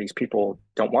after, and these people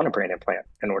don't want a brain implant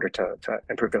in order to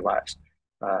improve their lives.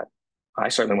 I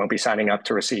certainly won't be signing up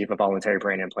to receive a voluntary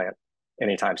brain implant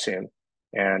anytime soon.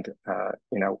 And,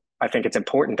 you know, I think it's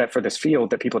important that for this field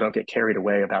that people don't get carried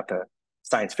away about the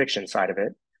science fiction side of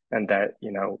it, and that,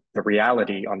 you know, the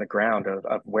reality on the ground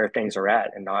of where things are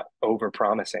at and not over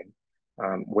promising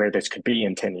where this could be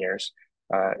in 10 years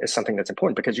is something that's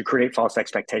important, because you create false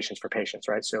expectations for patients,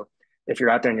 right? So if you're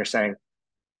out there and you're saying,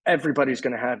 everybody's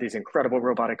going to have these incredible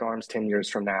robotic arms 10 years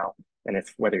from now, and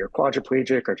if whether you're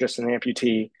quadriplegic or just an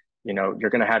amputee, you know,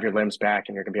 you're going to have your limbs back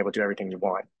and you're going to be able to do everything you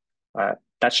want.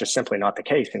 That's just simply not the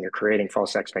case, and you're creating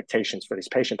false expectations for these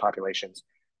patient populations.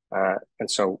 And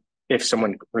so if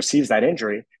someone receives that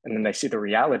injury and then they see the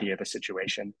reality of the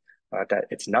situation, that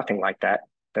it's nothing like that,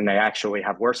 then they actually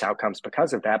have worse outcomes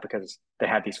because of that, because they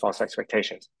had these false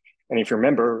expectations. And if you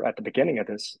remember at the beginning of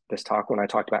this talk, when I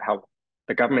talked about how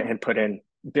the government had put in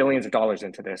billions of dollars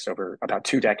into this over about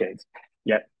 2 decades,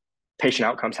 yet patient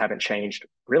outcomes haven't changed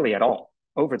really at all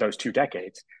over those 2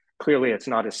 decades. Clearly, it's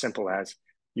not as simple as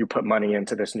you put money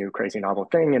into this new crazy novel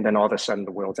thing and then all of a sudden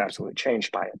the world's absolutely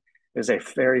changed by it. It is a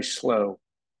very slow,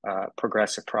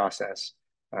 progressive process.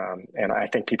 And I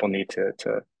think people need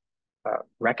to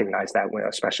recognize that,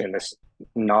 especially in this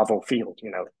novel field. You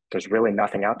know, there's really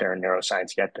nothing out there in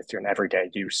neuroscience yet that's in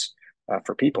everyday use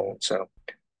for people. So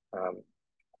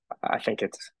I think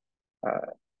it's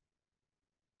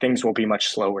things will be much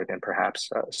slower than perhaps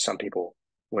some people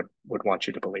would want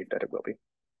you to believe that it will be.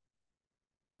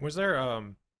 Was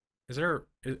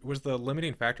the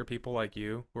limiting factor people like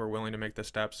you who are willing to make the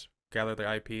steps, gather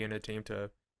the IP in a team to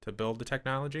build the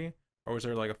technology, or was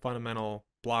there like a fundamental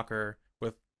blocker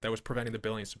that was preventing the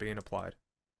billions from being applied?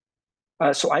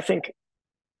 So I think,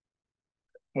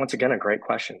 once again, a great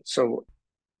question. So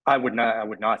I would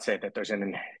not say that there's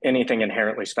anything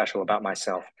inherently special about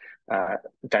myself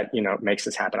that, you know, makes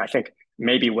this happen. I think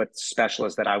maybe what's special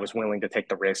is that I was willing to take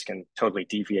the risk and totally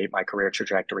deviate my career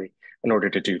trajectory in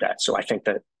order to do that. So I think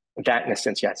that in a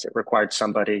sense, yes, it required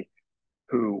somebody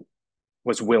who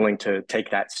was willing to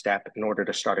take that step in order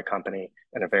to start a company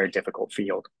in a very difficult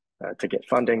field, to get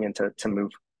funding and to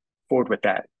move forward with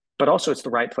that. But also it's the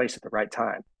right place at the right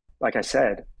time. Like I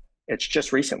said, it's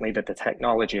just recently that the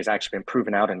technology has actually been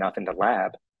proven out enough in the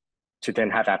lab to then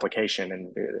have application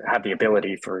and have the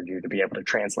ability for you to be able to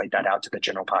translate that out to the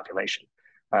general population.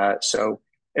 So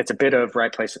it's a bit of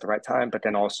right place at the right time, but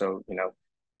then also, you know,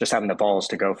 just having the balls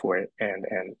to go for it and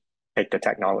take the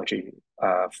technology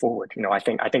forward. You know, I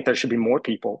think there should be more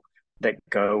people that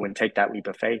go and take that leap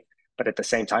of faith, but at the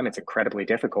same time, it's incredibly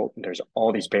difficult, and there's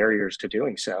all these barriers to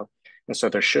doing so. And so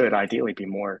there should ideally be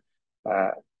more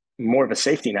of a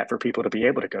safety net for people to be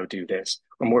able to go do this,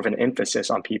 or more of an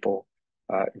emphasis on people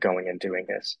going and doing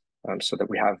this, so that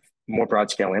we have more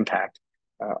broad scale impact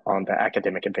on the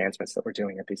academic advancements that we're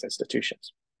doing at these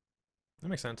institutions. That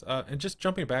makes sense. And just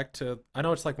jumping back to, I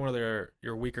know it's like one of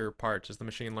your weaker parts is the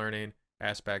machine learning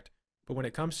aspect. But when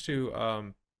it comes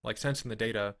to like sensing the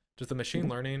data, does the machine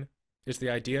learning, is the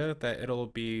idea that it'll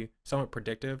be somewhat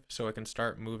predictive so it can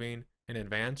start moving in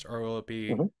advance, or will it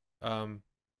be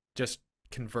just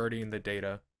converting the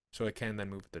data so it can then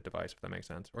move the device, if that makes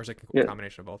sense? Or is it a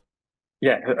combination of both?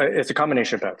 Yeah, it's a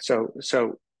combination of both.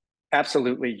 So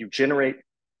absolutely,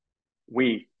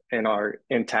 we in our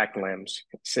intact limbs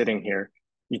sitting here,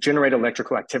 you generate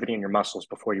electrical activity in your muscles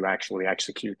before you actually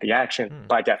execute the action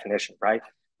by definition, right?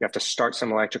 You have to start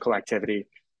some electrical activity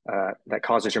that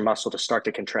causes your muscle to start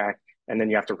to contract, and then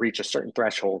you have to reach a certain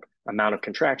threshold amount of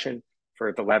contraction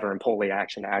for the lever and pulley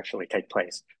action to actually take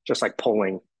place. Just like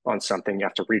pulling on something, you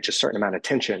have to reach a certain amount of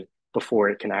tension before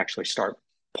it can actually start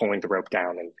pulling the rope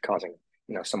down and causing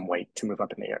some weight to move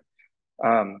up in the air.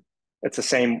 It's the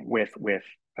same with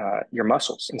your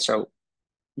muscles. And so,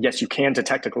 yes, you can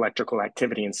detect electrical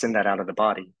activity and send that out of the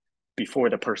body before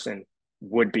the person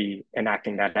would be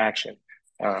enacting that action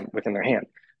within their hand.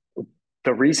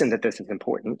 The reason that this is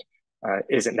important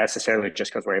isn't necessarily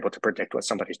just because we're able to predict what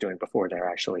somebody's doing before they're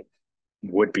actually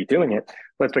would be doing it,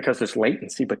 but it's because there's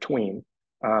latency between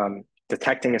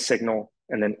detecting a signal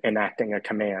and then enacting a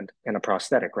command in a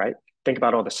prosthetic, right? Think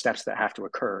about all the steps that have to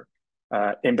occur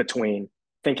in between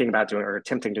thinking about doing or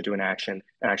attempting to do an action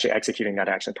and actually executing that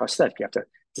action prosthetic. You have to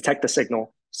detect the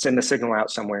signal, send the signal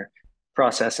out somewhere,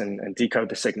 process and decode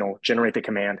the signal, generate the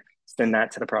command, send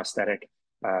that to the prosthetic,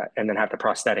 and then have the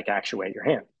prosthetic actuate your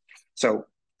hand. So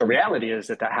the reality is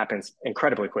that happens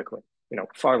incredibly quickly,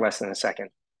 far less than a second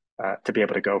to be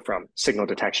able to go from signal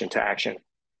detection to action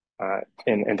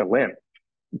in the limb.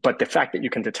 But the fact that you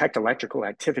can detect electrical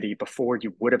activity before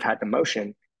you would have had the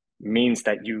motion means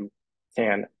that you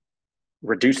can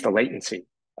reduce the latency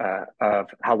of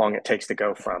how long it takes to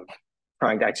go from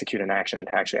trying to execute an action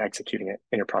to actually executing it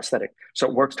in your prosthetic. So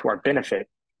it works to our benefit,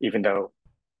 even though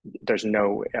there's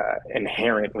no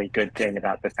inherently good thing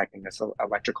about detecting this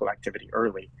electrical activity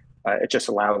early. It just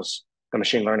allows the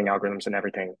machine learning algorithms and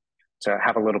everything to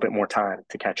have a little bit more time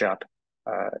to catch up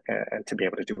and to be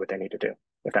able to do what they need to do,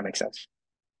 if that makes sense.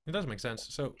 It does make sense.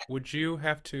 So would you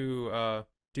have to,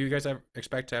 do you guys ever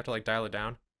expect to have to like dial it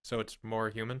down so it's more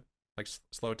human, like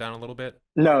slow it down a little bit?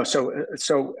 No, so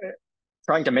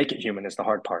trying to make it human is the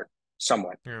hard part,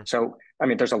 somewhat. Yeah. So, I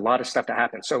mean, there's a lot of stuff to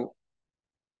happen. So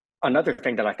another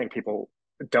thing that I think people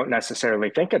don't necessarily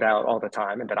think about all the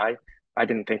time, and that I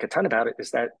didn't think a ton about it,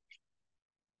 is that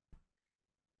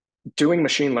doing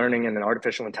machine learning and then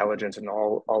artificial intelligence and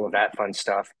all of that fun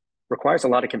stuff requires a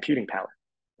lot of computing power.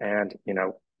 And,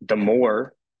 the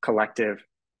more collective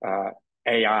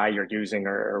AI you're using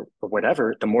or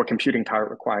whatever, the more computing power it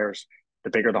requires,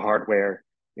 the bigger the hardware,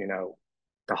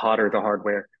 the hotter the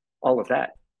hardware, all of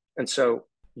that. And so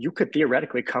you could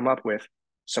theoretically come up with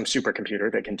some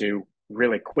supercomputer that can do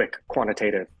really quick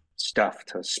quantitative stuff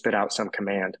to spit out some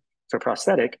command to a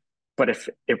prosthetic. But if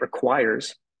it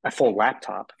requires a full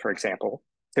laptop, for example,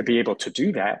 to be able to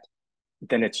do that,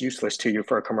 then it's useless to you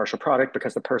for a commercial product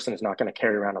because the person is not going to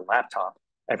carry around a laptop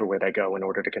everywhere they go in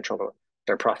order to control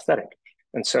their prosthetic.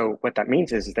 And so what that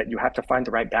means is that you have to find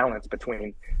the right balance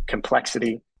between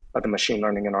complexity of the machine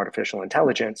learning and artificial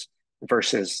intelligence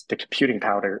versus the computing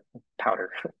power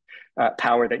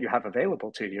that you have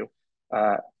available to you,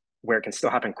 where it can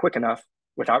still happen quick enough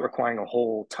without requiring a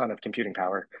whole ton of computing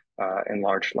power and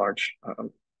large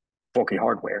bulky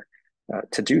hardware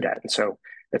to do that. And so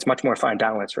it's much more fine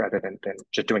balance rather than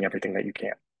just doing everything that you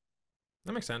can.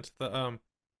 That makes sense.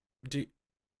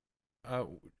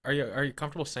 Are you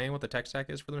comfortable saying what the tech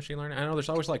stack is for the machine learning? I know there's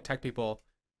always like tech people,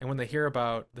 and when they hear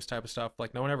about this type of stuff,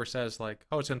 like no one ever says like,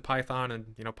 oh, it's in Python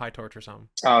and PyTorch or something.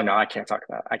 Oh no, I can't talk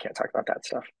about that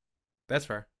stuff. That's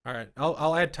fair. All right,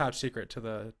 I'll add top secret to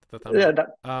the thumbnail.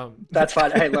 Yeah, that's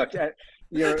fine. Hey, look,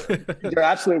 you're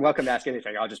absolutely welcome to ask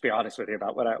anything. I'll just be honest with you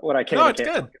about what I can. No, it's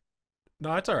good.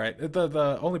 No, it's all right.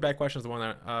 The only bad question is the one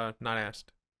that not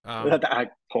asked. I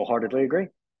wholeheartly agree.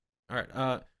 All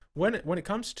right. When it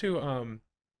comes to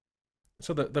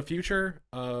so the future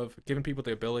of giving people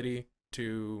the ability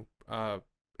to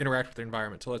interact with the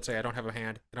environment. So let's say I don't have a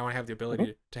hand and I want to have the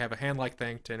ability to have a hand-like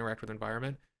thing to interact with the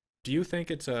environment. Do you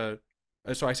think it's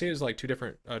so I see it as like two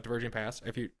different diverging paths.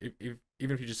 Even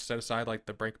if you just set aside like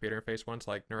the brain computer interface ones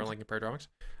like Neuralink and Paradromics,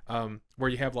 where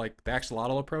you have like the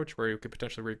axolotl approach where you could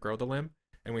potentially regrow the limb,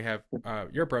 and we have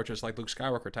your approach is like Luke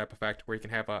Skywalker type effect where you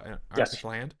can have an artificial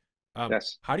hand.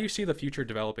 Yes. How do you see the future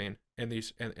developing in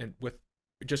these and with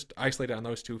just isolated on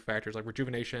those two factors like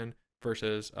rejuvenation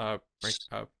versus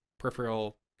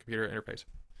peripheral computer interface?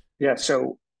 Yeah,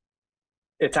 so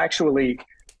it's actually,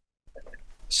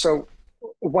 so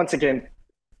once again,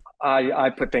 I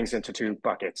put things into two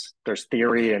buckets. There's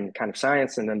theory and kind of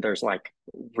science, and then there's like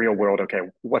real world. Okay,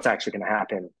 what's actually going to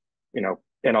happen,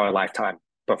 in our lifetime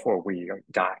before we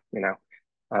die,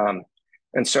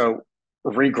 and so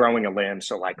regrowing a limb,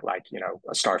 so like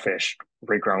a starfish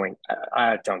regrowing,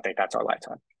 I don't think that's our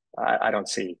lifetime. I don't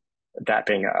see that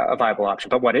being a viable option.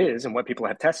 But what is, and what people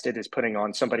have tested, is putting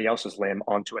on somebody else's limb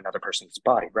onto another person's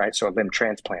body, right? So a limb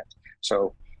transplant.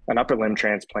 So an upper limb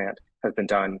transplant has been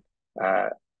done.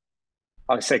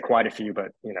 I'll say quite a few,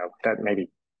 but that maybe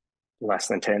less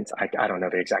than 10. I don't know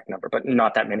the exact number, but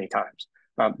not that many times.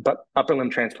 But upper limb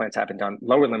transplants have been done.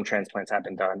 Lower limb transplants have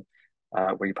been done,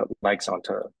 where you put legs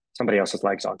onto somebody else's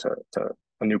legs onto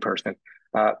a new person.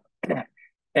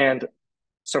 And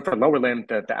so for lower limb,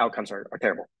 the outcomes are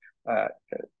terrible.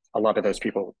 A lot of those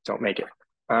people don't make it.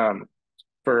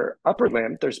 For upper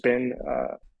limb, there's been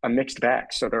a mixed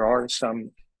bag. So there are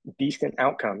some decent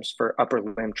outcomes for upper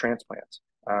limb transplants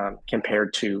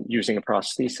compared to using a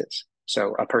prosthesis.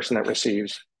 So a person that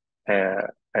receives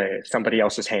somebody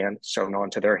else's hand sewn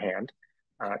onto their hand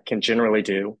can generally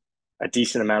do a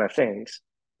decent amount of things,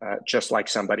 just like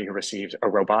somebody who receives a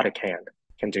robotic hand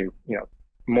can do.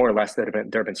 More or less, there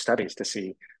have been studies to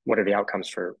see what are the outcomes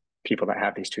for people that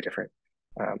have these two different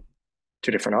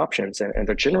options, and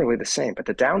they're generally the same. But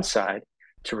the downside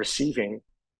to receiving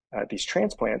these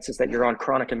transplants is that you're on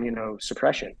chronic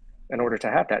immunosuppression in order to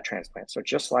have that transplant. So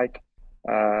just like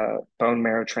bone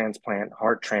marrow transplant,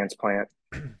 heart transplant,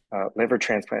 liver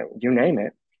transplant, you name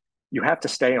it, you have to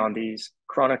stay on these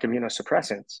chronic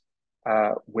immunosuppressants,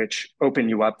 which open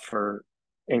you up for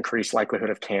increased likelihood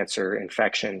of cancer,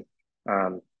 infection,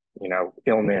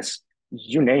 illness,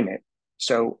 you name it.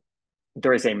 So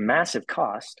there is a massive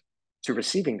cost to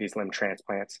receiving these limb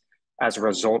transplants as a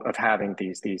result of having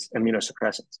these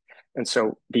immunosuppressants. And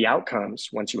so the outcomes,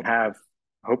 once you have,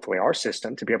 hopefully, our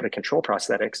system to be able to control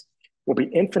prosthetics, will be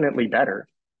infinitely better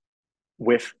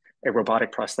with a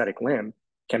robotic prosthetic limb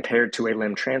compared to a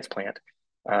limb transplant.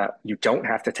 You don't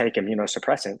have to take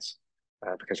immunosuppressants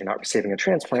because you're not receiving a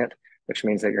transplant, which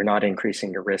means that you're not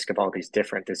increasing your risk of all these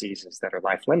different diseases that are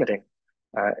life-limiting.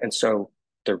 And so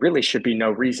there really should be no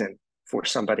reason for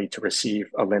somebody to receive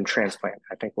a limb transplant.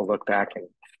 I think we'll look back and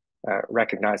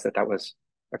recognize that was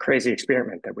a crazy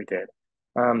experiment that we did.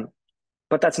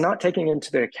 But that's not taking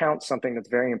into account something that's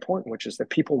very important, which is that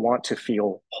people want to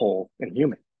feel whole and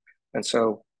human. And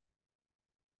so,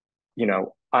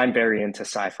 I'm very into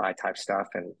sci-fi type stuff,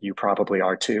 and you probably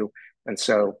are too. And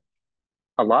so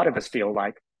a lot of us feel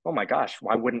like, oh my gosh,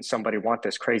 why wouldn't somebody want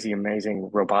this crazy, amazing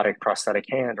robotic prosthetic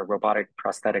hand or robotic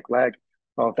prosthetic leg,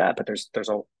 all of that? But there's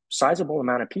a sizable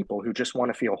amount of people who just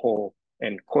want to feel whole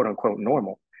and quote unquote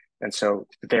normal. And so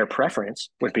their preference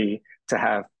would be to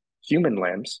have human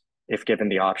limbs if given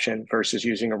the option versus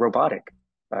using a robotic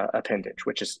appendage,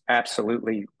 which is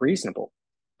absolutely reasonable.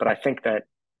 But I think that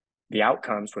the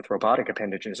outcomes with robotic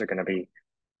appendages are going to be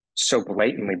so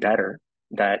blatantly better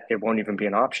that it won't even be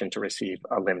an option to receive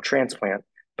a limb transplant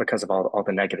because of all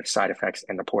the negative side effects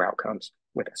and the poor outcomes,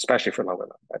 especially for lower limb.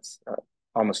 That's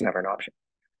almost never an option.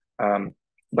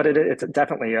 But it's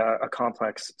definitely a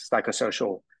complex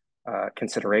psychosocial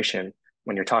consideration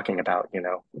when you're talking about,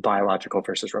 biological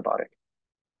versus robotic.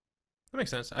 That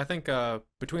makes sense. I think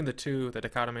between the two, the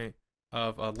dichotomy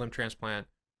of a limb transplant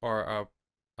or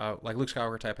like Luke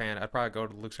Skywalker type hand, I'd probably go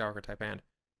to the Luke Skywalker type hand.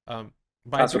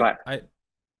 That's what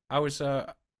I was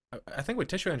I think with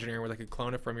tissue engineering, where they could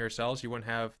clone it from your cells, you wouldn't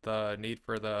have the need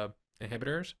for the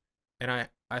inhibitors. And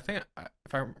I think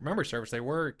if I remember service, they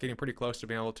were getting pretty close to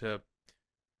being able to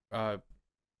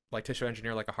like tissue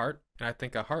engineer like a heart. And I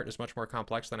think a heart is much more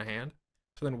complex than a hand.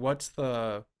 So then what's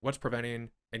preventing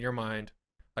in your mind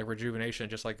like rejuvenation,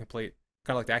 just like complete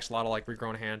kind of like the axolotl like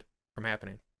regrown hand from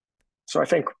happening? So I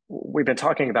think we've been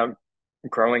talking about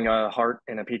growing a heart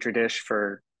in a petri dish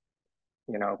for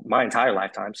my entire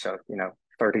lifetime. So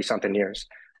 30 something years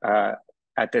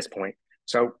at this point.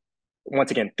 So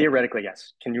once again, theoretically,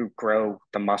 yes. Can you grow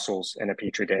the muscles in a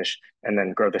petri dish and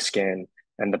then grow the skin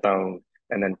and the bone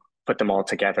and then put them all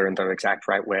together in the exact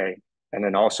right way? And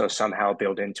then also somehow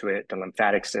build into it the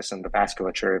lymphatic system, the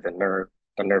vasculature,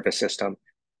 the nervous system.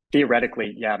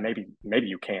 Theoretically, yeah, maybe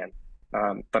you can.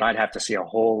 But I'd have to see a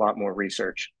whole lot more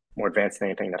research, more advanced than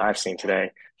anything that I've seen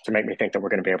today, to make me think that we're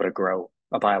going to be able to grow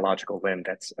a biological limb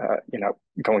that's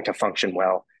going to function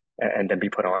well and then be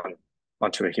put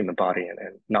onto a human body and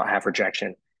not have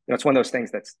rejection. It's one of those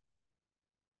things that's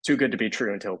too good to be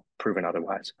true until proven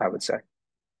otherwise, I would say.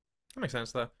 That makes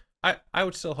sense, though. I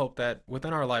would still hope that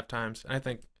within our lifetimes, and I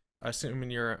think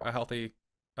assuming you're a healthy,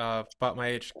 about my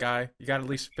age guy, you got at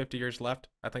least 50 years left.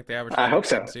 I think the average I hope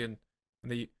so. in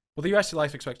the Well, the U.S.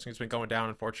 life expectancy has been going down,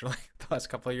 unfortunately, the last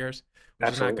couple of years, which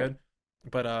is not Absolutely.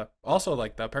 good. But also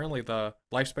like apparently the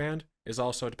lifespan is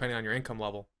also depending on your income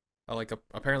level.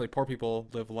 Apparently poor people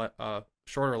live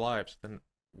shorter lives than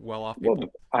well-off Well,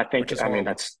 people, I which think, is I mean,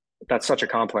 horrible. that's such a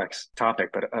complex topic,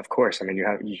 but of course, I mean,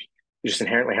 you just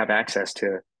inherently have access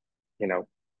to, you know,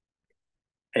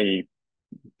 a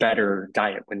better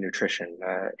diet with nutrition,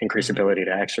 increased Hmm. ability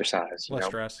to exercise, Less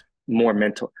stress. more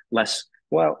mental, less,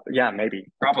 well, yeah,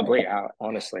 maybe, probably,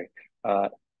 honestly, uh,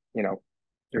 you know,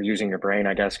 you're using your brain,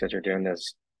 I guess, because you're doing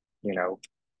this, you know,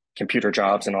 computer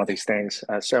jobs and all these things.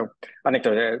 So I think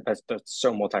that's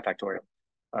so multifactorial.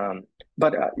 Um,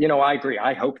 but I agree.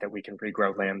 I hope that we can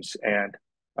regrow limbs and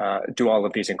do all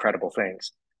of these incredible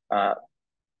things. Uh,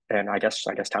 and I guess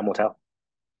time will tell.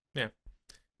 Yeah.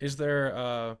 Is there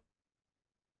uh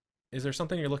is there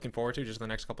something you're looking forward to just in the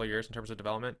next couple of years in terms of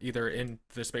development, either in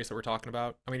the space that we're talking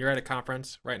about? I mean, you're at a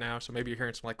conference right now, so maybe you're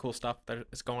hearing some like cool stuff that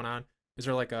is going on. Is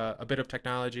there like a bit of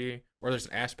technology or there's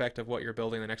an aspect of what you're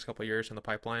building in the next couple of years in the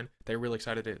pipeline that you're really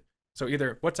excited to? So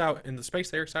either what's out in the space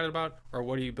that you're excited about, or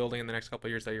what are you building in the next couple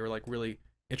of years that you're like really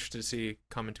interested to see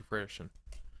come into fruition?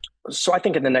 So I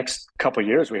think in the next couple of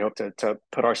years, we hope to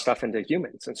put our stuff into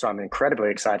humans. And so I'm incredibly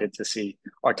excited to see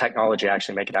our technology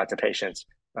actually make it out to patients,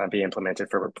 be implemented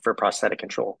for prosthetic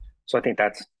control. So I think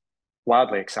that's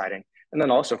wildly exciting. And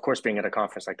then also, of course, being at a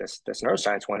conference like this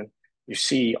neuroscience one, you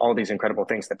see all these incredible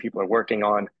things that people are working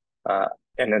on. Uh,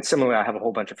 and then similarly, I have a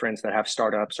whole bunch of friends that have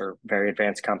startups or very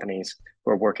advanced companies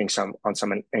who are working on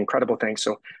some incredible things.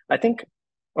 So I think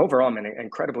overall, I'm an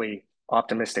incredibly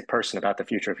optimistic person about the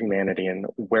future of humanity and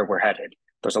where we're headed.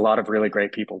 There's a lot of really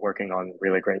great people working on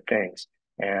really great things.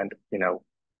 And,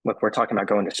 look, we're talking about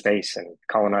going to space and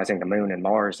colonizing the moon and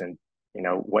Mars and,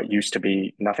 what used to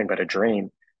be nothing but a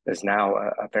dream is now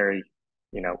a very,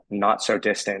 not so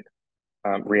distant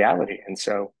reality. And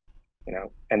so,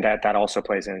 and that also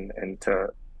plays into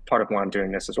part of why I'm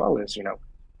doing this as well is,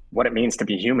 what it means to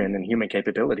be human and human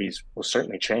capabilities will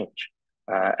certainly change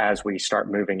as we start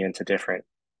moving into different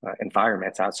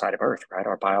environments outside of Earth, right?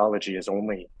 Our biology is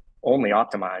only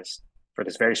optimized for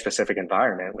this very specific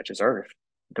environment, which is Earth,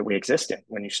 that we exist in.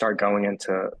 When you start going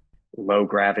into low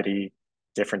gravity,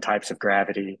 different types of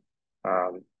gravity,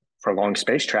 for long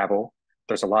space travel,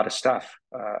 there's a lot of stuff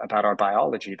about our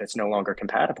biology that's no longer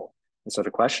compatible. And so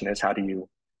the question is, how do you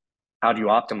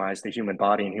optimize the human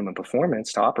body and human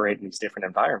performance to operate in these different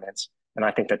environments? And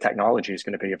I think that technology is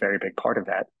going to be a very big part of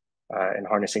that, and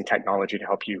harnessing technology to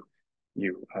help you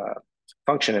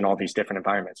function in all these different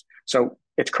environments. So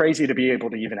it's crazy to be able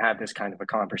to even have this kind of a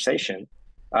conversation,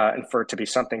 and for it to be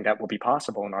something that will be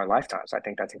possible in our lifetimes. I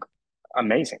think that's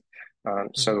amazing. Hmm.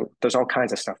 So there's all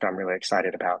kinds of stuff that I'm really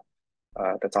excited about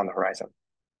that's on the horizon.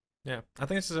 Yeah, I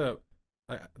think this is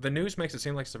the news makes it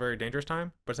seem like it's a very dangerous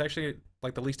time, but it's actually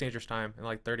like the least dangerous time in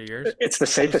like 30 years. It's the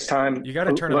So safest time. you got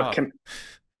to turn it Look, off.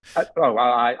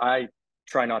 I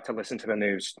try not to listen to the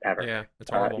news ever. Yeah, it's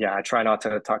horrible. Yeah, I try not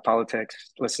to talk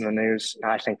politics, listen to the news.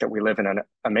 I think that we live in an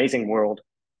amazing world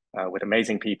with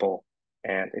amazing people.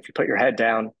 And if you put your head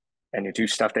down and you do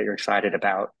stuff that you're excited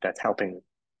about, that's helping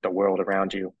the world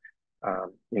around you,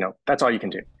 that's all you can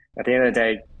do. At the end of the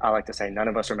day, I like to say none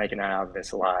of us are making it out of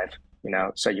this alive,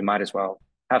 so you might as well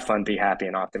have fun, be happy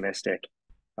and optimistic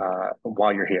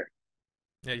while you're here.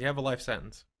 Yeah, you have a life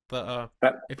sentence. But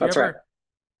if you That's right.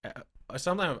 ever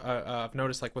something I've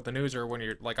noticed like with the news or when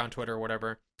you're like on Twitter or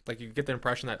whatever, like you get the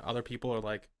impression that other people are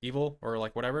like evil or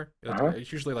like whatever. Uh-huh.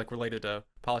 It's usually like related to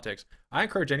politics. I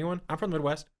encourage anyone. I'm from the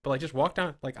Midwest, but like just walk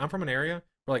down. Like I'm from an area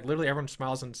where like literally everyone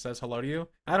smiles and says hello to you.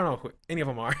 I don't know who any of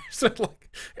them are. So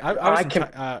like I was I in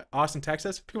can Austin,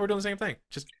 Texas. People are doing the same thing.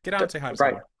 Just get out and say hi to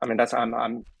Right. someone. I mean,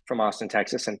 I'm from Austin,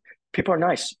 Texas, and people are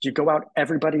nice. You go out,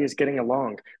 everybody is getting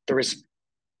along. There is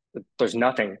there's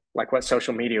nothing like what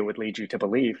social media would lead you to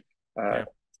believe. Uh, Yeah.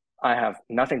 I have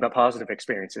nothing but positive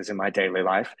experiences in my daily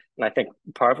life, and I think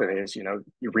part of it is, you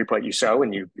reap what you sow,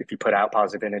 and if you put out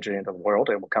positive energy into the world,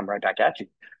 it will come right back at you.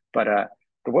 But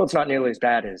the world's not nearly as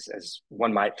bad as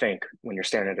one might think when you're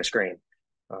staring at a screen.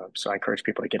 So I encourage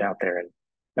people to get out there and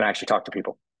actually talk to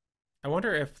people. I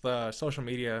wonder if the social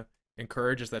media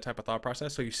encourages that type of thought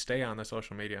process, so you stay on the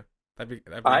social media. That'd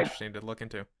be I interesting to look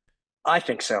into. I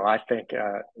think so. I think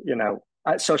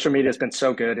social media has been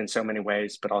so good in so many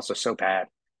ways, but also so bad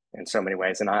in so many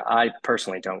ways. And I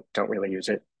personally don't really use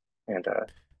it, and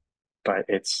but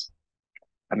it's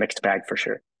a mixed bag for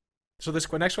sure. So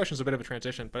this next question is a bit of a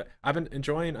transition, but I've been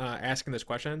enjoying asking this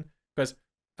question because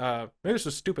maybe this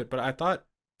was stupid, but I thought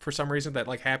for some reason that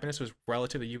like happiness was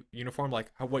relatively uniform,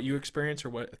 like what you experience or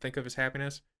what think of as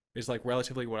happiness. is like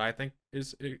relatively what I think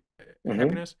is Hmm.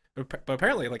 happiness. But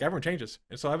apparently, like everyone changes,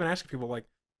 and so I've been asking people like,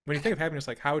 when you think of happiness,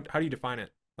 like how do you define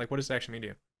it? Like, what does it actually mean to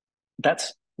you?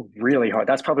 That's really hard.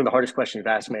 That's probably the hardest question you've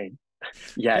asked me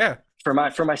yet Yeah.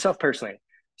 for myself personally.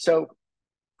 So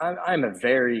I'm a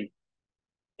very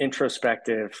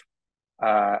introspective.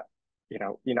 Uh,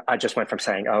 I just went from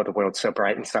saying, "Oh, the world's so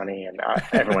bright and sunny, and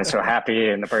everyone's so happy,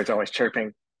 and the birds always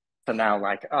chirping," to now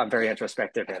like, oh, I'm very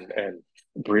introspective and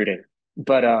brooding.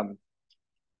 But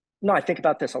no, I think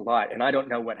about this a lot, and I don't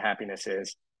know what happiness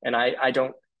is, and I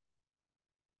don't.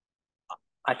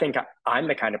 I think I'm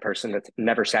the kind of person that's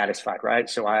never satisfied, right?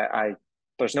 So I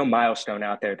there's no milestone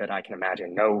out there that I can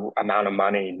imagine, no amount of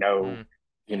money, no,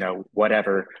 Mm.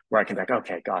 whatever, where I can be like,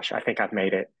 okay, gosh, I think I've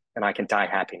made it and I can die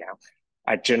happy now.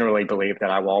 I generally believe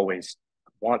that I will always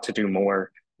want to do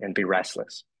more and be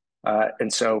restless.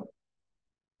 And so,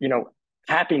 you know,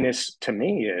 happiness to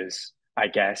me is, I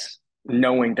guess,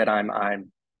 knowing that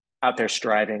I'm out there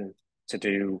striving to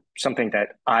do something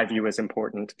that I view as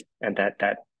important and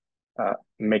that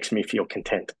makes me feel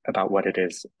content about what it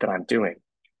is that I'm doing.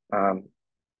 Um,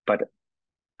 but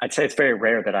I'd say it's very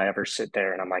rare that I ever sit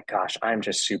there and I'm like, gosh, I'm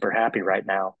just super happy right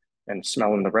now and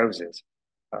smelling the roses.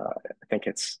 I think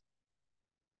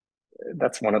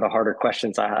that's one of the harder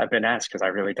questions I've been asked because I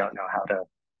really don't know how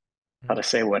Mhm. to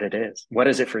say what it is. What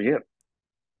is it for you?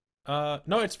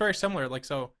 No, it's very similar. Like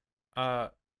so, uh,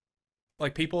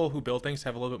 like people who build things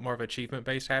have a little bit more of achievement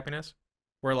based happiness.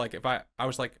 Where like if I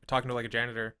was like talking to like a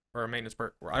janitor or a maintenance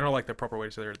per, or I don't know like the proper way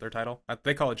to say their title.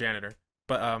 They call it janitor,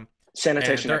 but and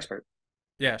Sanitation they're expert.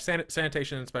 yeah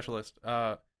sanitation specialist.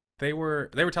 They were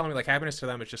telling me like happiness to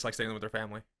them is just like staying with their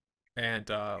family, and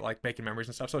like making memories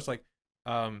and stuff. So it's like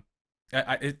um,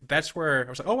 that's where I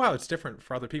was like, oh wow, it's different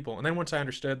for other people. And then once I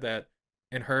understood that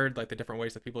and heard like the different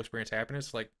ways that people experience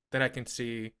happiness, like then I can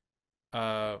see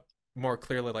uh more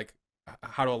clearly like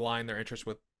how to align their interests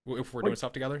with if we're doing Well,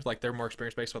 stuff together. Like they're more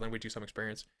experience based, so then we do some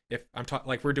experience. If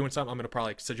like if we're doing something, I'm gonna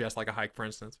probably like, suggest like a hike, for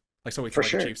instance, like so we can for like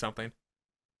sure. achieve something.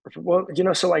 Well,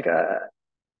 so like,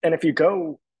 and if you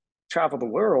go travel the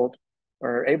world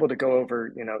or able to go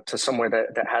over, to somewhere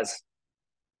that has,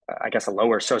 I guess, a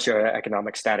lower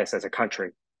socioeconomic status as a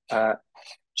country, uh,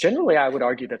 generally, I would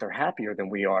argue that they're happier than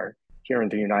we are here in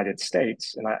the United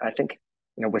States. And I think,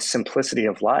 with simplicity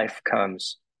of life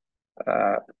comes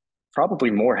uh,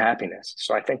 probably more happiness.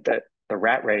 So I think that the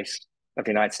rat race of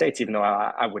the United States, even though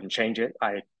I wouldn't change it,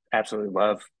 I absolutely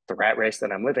love the rat race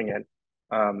that I'm living in.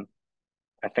 Um,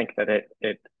 I think that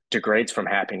it degrades from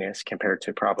happiness compared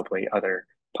to probably other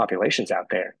populations out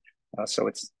there. So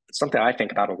it's something I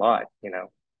think about a lot.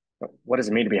 What does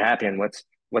it mean to be happy, and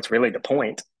what's really the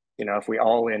point? If we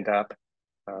all end up,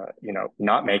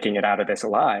 not making it out of this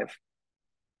alive,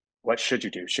 what should you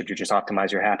do? Should you just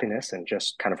optimize your happiness and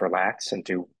just kind of relax and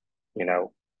do, you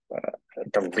know,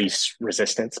 the least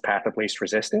resistance path of least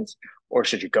resistance, or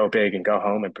should you go big and go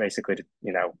home and basically,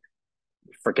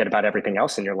 forget about everything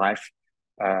else in your life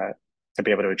uh, to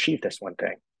be able to achieve this one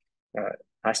thing? Uh,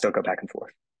 I still go back and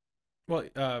forth. Well,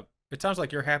 it sounds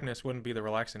like your happiness wouldn't be the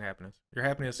relaxing happiness. Your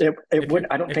happiness, It would.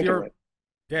 I don't if think it you're would.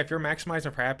 yeah, if you're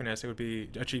maximizing for happiness, it would be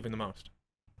achieving the most,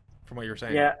 from what you're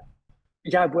saying. Yeah,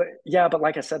 yeah, but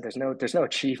like I said, there's no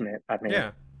achievement. I mean,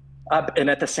 Yeah. and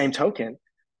at the same token,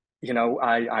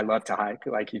 I love to hike,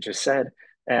 like you just said,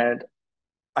 and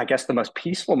I guess the most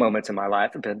peaceful moments in my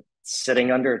life have been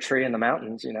sitting under a tree in the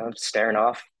mountains, staring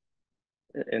off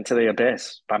into the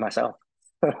abyss by myself.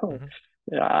 Hmm.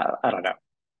 Yeah, I don't know.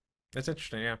 That's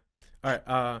interesting. Yeah. All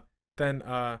right. Then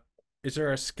is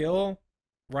there a skill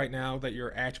right now that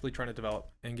you're actively trying to develop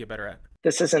and get better at?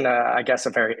 This isn't, I guess, a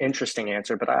very interesting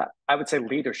answer, but I would say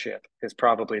leadership is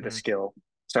probably the Mm. skill.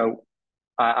 So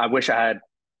I wish I had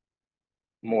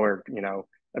more,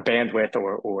 a bandwidth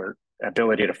or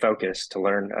ability to focus to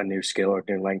learn a new skill or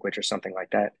new language or something like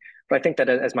that. But I think that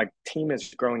as my team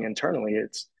is growing internally,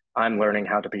 I'm learning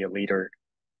how to be a leader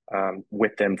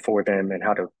with them, for them, and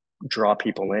how to draw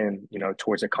people in,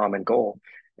 towards a common goal.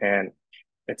 And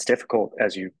it's difficult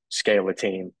as you scale a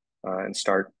team and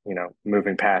start,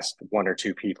 moving past one or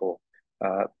two people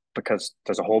uh, because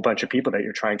there's a whole bunch of people that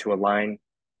you're trying to align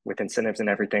with incentives and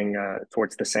everything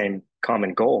towards the same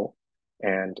common goal.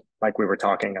 And like we were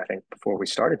talking, I think before we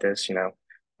started this,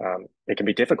 it can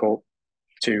be difficult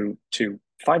to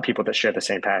find people that share the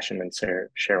same passion and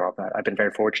share all that. I've been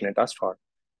very fortunate thus far,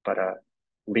 but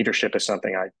leadership is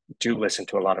something I do listen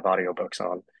to a lot of audiobooks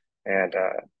on, and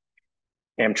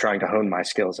am trying to hone my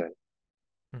skills in.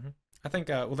 Hmm. I think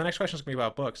well, the next question is gonna be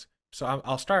about books. So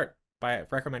I'll start by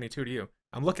recommending two to you.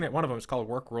 I'm looking at one of them. It's called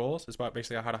Work Rules. It's about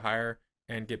basically how to hire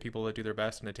and get people to do their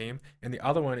best in a team. And the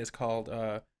other one is called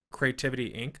Creativity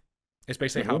Inc. It's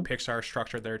basically how Pixar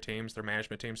structured their teams, their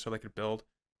management teams, so they could build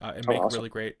and make awesome. really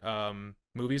great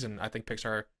movies. And I think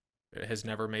Pixar has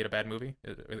never made a bad movie.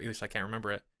 At least I can't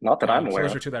remember it. Not that I'm So aware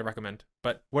those of. are two that I recommend.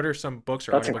 But what are some books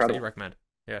or That's audiobooks that you incredible. recommend?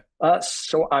 Yeah.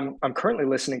 So I'm currently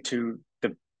listening to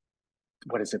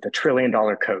what is it? The $1 Trillion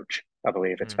Coach, I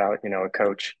believe. It's about, a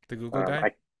coach. The Google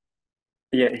guy?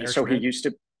 Yeah, Eric so he Schmidt? used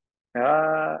to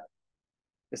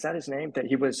is that his name? That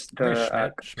he was I think it's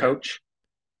the Schmidt. coach?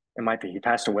 It might be. He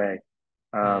passed away.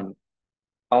 Hmm.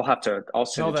 I'll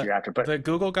send No, it to you after, but the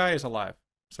Google guy is alive,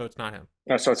 so it's not him.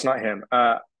 no, so it's not him.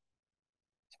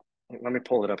 Let me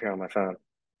pull it up here on my phone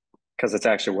because it's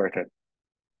actually worth it.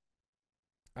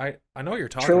 I know what you're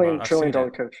talking Trillion about. I've trillion seen dollar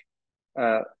it. coach.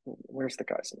 Where's the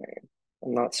guy's name?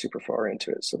 I'm not super far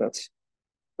into it, so that's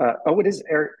it is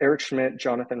Eric Schmidt,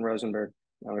 Jonathan Rosenberg.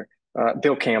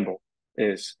 Bill Campbell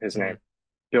is his Hmm. name.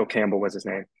 Bill Campbell was his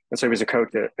name, and so he was a coach.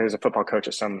 He was a football coach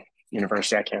at some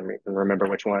university. I can't even remember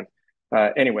which one.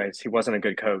 Anyways, he wasn't a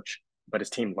good coach, but his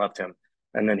team loved him,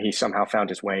 and then he somehow found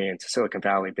his way into Silicon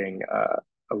Valley, being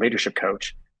a leadership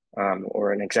coach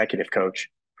or an executive coach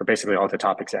for basically all the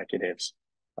top executives,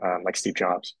 like Steve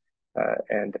Jobs,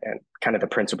 and kind of the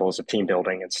principles of team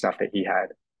building and stuff that he had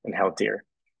and held dear.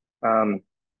 Um,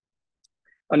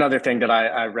 Another thing that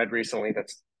I read recently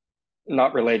that's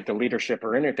not related to leadership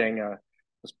or anything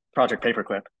was Project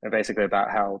Paperclip, and basically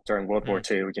about how during World War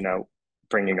Hmm. II,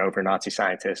 bringing over Nazi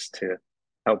scientists to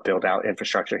help build out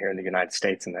infrastructure here in the United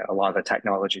States, and that a lot of the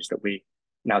technologies that we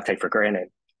now take for granted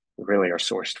really are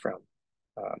sourced from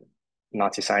um,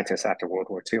 Nazi scientists after World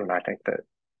War II. And I think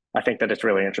that it's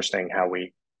really interesting how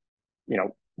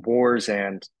wars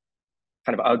and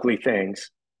kind of ugly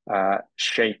things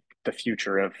shape the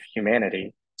future of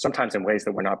humanity, sometimes in ways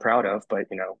that we're not proud of. But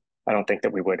I don't think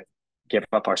that we would give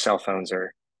up our cell phones,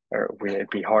 or it'd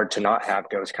be hard to not have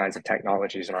those kinds of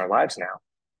technologies in our lives now.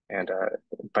 And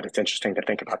but it's interesting to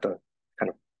think about the kind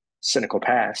of cynical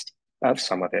past of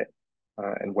some of it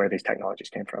and where these technologies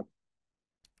came from.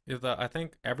 I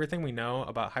think everything we know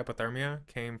about hypothermia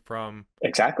came from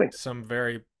Exactly. some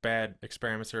very bad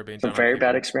experiments that are being Some done on very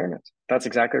bad people. experiments. That's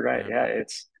exactly right. Yeah. Yeah,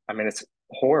 it's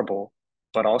horrible,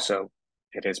 but also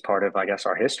it is part of, I guess,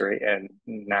 our history. And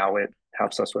now it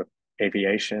helps us with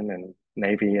aviation and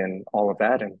Navy and all of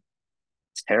that. And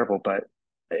it's terrible. But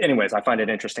anyways, I find it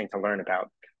interesting to learn about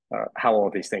how all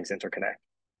of these things interconnect.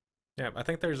 Yeah, I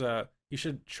think you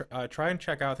should try and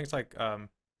check out, I think it's like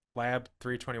Lab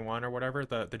 321 or whatever,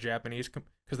 the Japanese,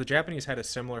 because the Japanese had a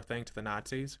similar thing to the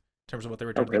Nazis in terms of what they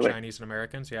were Oh, doing to the really? Chinese and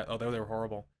Americans. Yeah, although they were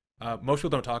horrible. Most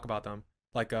people don't talk about them.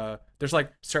 Like, there's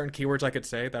like certain keywords I could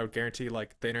say that would guarantee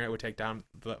like the internet would take down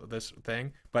this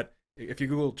thing. But if you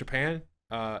Google Japan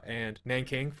and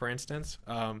Nanking, for instance,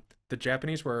 the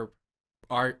Japanese were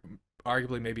are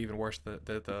arguably maybe even worse than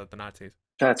the Nazis.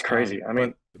 That's crazy. I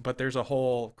mean, But there's a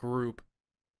whole group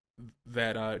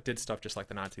that did stuff just like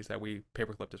the Nazis that we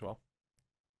paperclipped as well.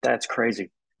 that's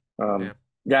crazy. Yeah.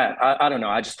 Yeah, I don't know.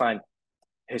 I just find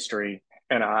history,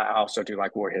 and I also do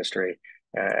like war history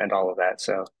and all of that.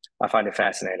 So I find it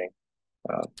fascinating.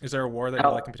 Uh, Is there a war that you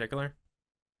like how in particular?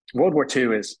 World War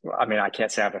II is, I mean, I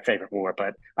can't say I have a favorite war,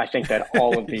 but I think that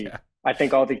all of the, Yeah. I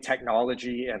think all the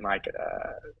technology and like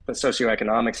the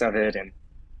socioeconomics of it and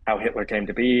how Hitler came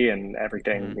to be and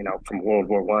everything, Hmm. from World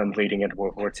War One leading into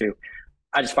World War II.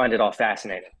 I just find it all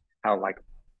fascinating how like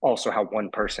also how one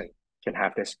person can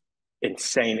have this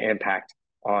insane impact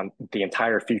on the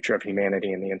entire future of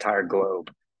humanity and the entire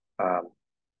globe. Um,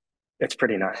 it's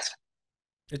pretty nice.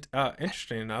 It's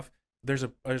interesting enough. There's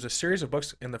a series of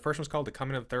books, and the first one's called The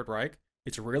Coming of the Third Reich.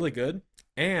 It's really good,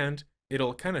 and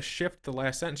it'll kind of shift the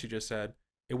last sentence you just said.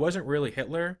 It wasn't really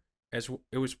Hitler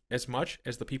it was as much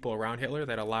as the people around Hitler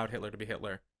that allowed Hitler to be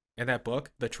Hitler. And that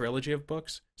book, the trilogy of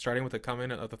books, starting with The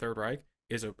Coming of the Third Reich,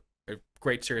 is a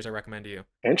great series I recommend to you.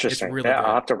 It's Interesting. really Yeah, I'll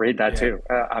good. have to read that Yeah. too.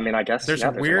 I mean, I guess There's yeah.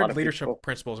 some There's a lot weird of leadership people.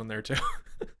 principles in there too.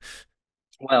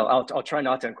 Well, I'll try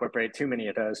not to incorporate too many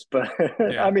of those, but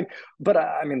Yeah. I mean,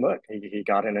 look, he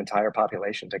got an entire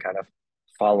population to kind of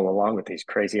follow along with these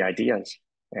crazy ideas,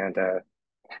 and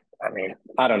I mean,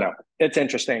 I don't know, it's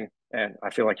interesting, and I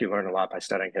feel like you learn a lot by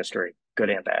studying history, good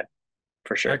and bad,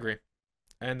 for I sure. agree.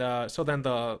 And so then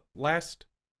the last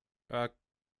uh,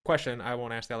 question, I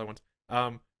won't ask the other ones.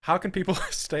 How can people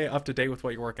stay up to date with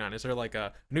what you're working on? Is there like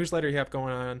a newsletter you have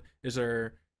going on? Is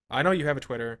there, I know you have a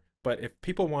Twitter, but if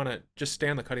people want to just stay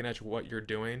on the cutting edge of what you're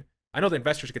doing, I know the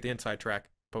investors get the inside track,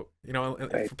 but They for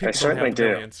they people who don't certainly have the do.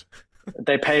 millions.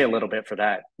 They pay a little bit for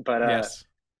that, but Yes.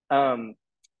 um,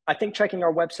 I think checking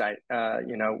our website.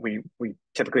 We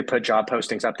typically put job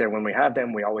postings up there when we have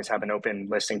them. We always have an open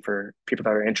listing for people that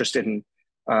are interested in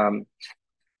um,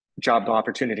 job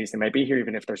opportunities that may be here,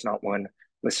 even if there's not one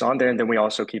listed on there. And then we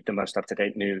also keep the most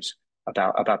up-to-date news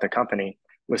about the company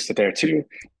listed there too.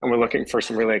 And we're looking for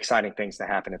some really exciting things to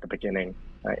happen at the beginning,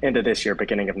 end of this year,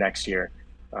 beginning of next year,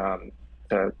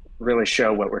 to really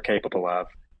show what we're capable of.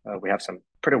 We have some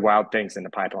pretty wild things in the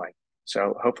pipeline.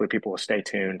 So hopefully people will stay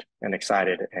tuned and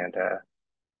excited and,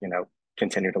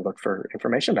 continue to look for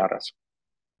information about us.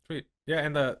 Sweet. Yeah,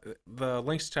 and the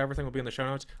links to everything will be in the show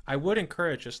notes. I would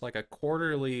encourage just like a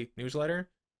quarterly newsletter,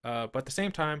 but at the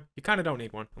same time, you kind of don't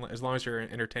need one as long as you're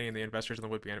entertaining the investors and the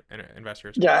would-be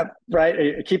investors. Yeah,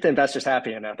 right. Keep the investors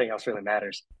happy, and nothing else really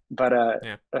matters. But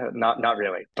not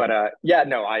really. But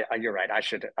no, you're right.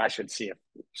 I should see if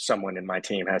someone in my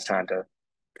team has time to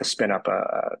spin up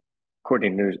a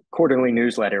quarterly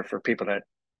newsletter for people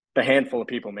the handful of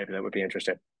people maybe that would be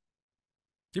interested.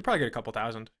 You probably get a couple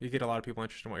thousand. You get a lot of people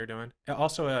interested in what you're doing.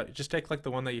 Also, just take like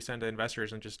the one that you send to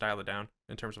investors and just dial it down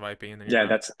in terms of IP. And then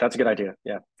that's a good idea.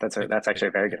 Yeah, that's actually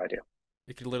a very good idea.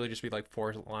 It could literally just be like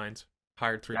 4 lines.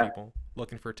 Hired 3 people,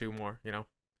 looking for 2 more.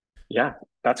 Yeah,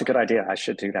 that's a good idea. I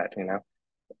should do that.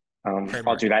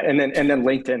 I'll do that. And then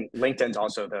LinkedIn's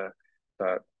also the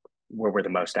where we're the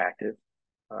most active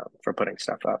for putting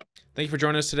stuff up. Thank you for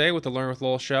joining us today with the Learn with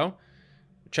Lowell show.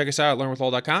 Check us out at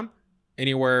learnwithlowell.com.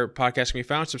 Anywhere podcasts can be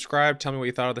found, subscribe, tell me what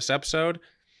you thought of this episode.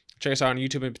 Check us out on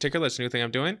YouTube in particular. That's a new thing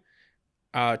I'm doing.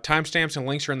 Timestamps and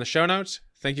links are in the show notes.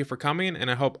 Thank you for coming,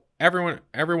 and I hope every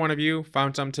one of you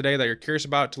found something today that you're curious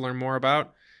about to learn more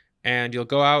about, and you'll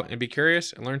go out and be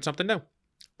curious and learn something new.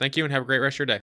 Thank you, and have a great rest of your day.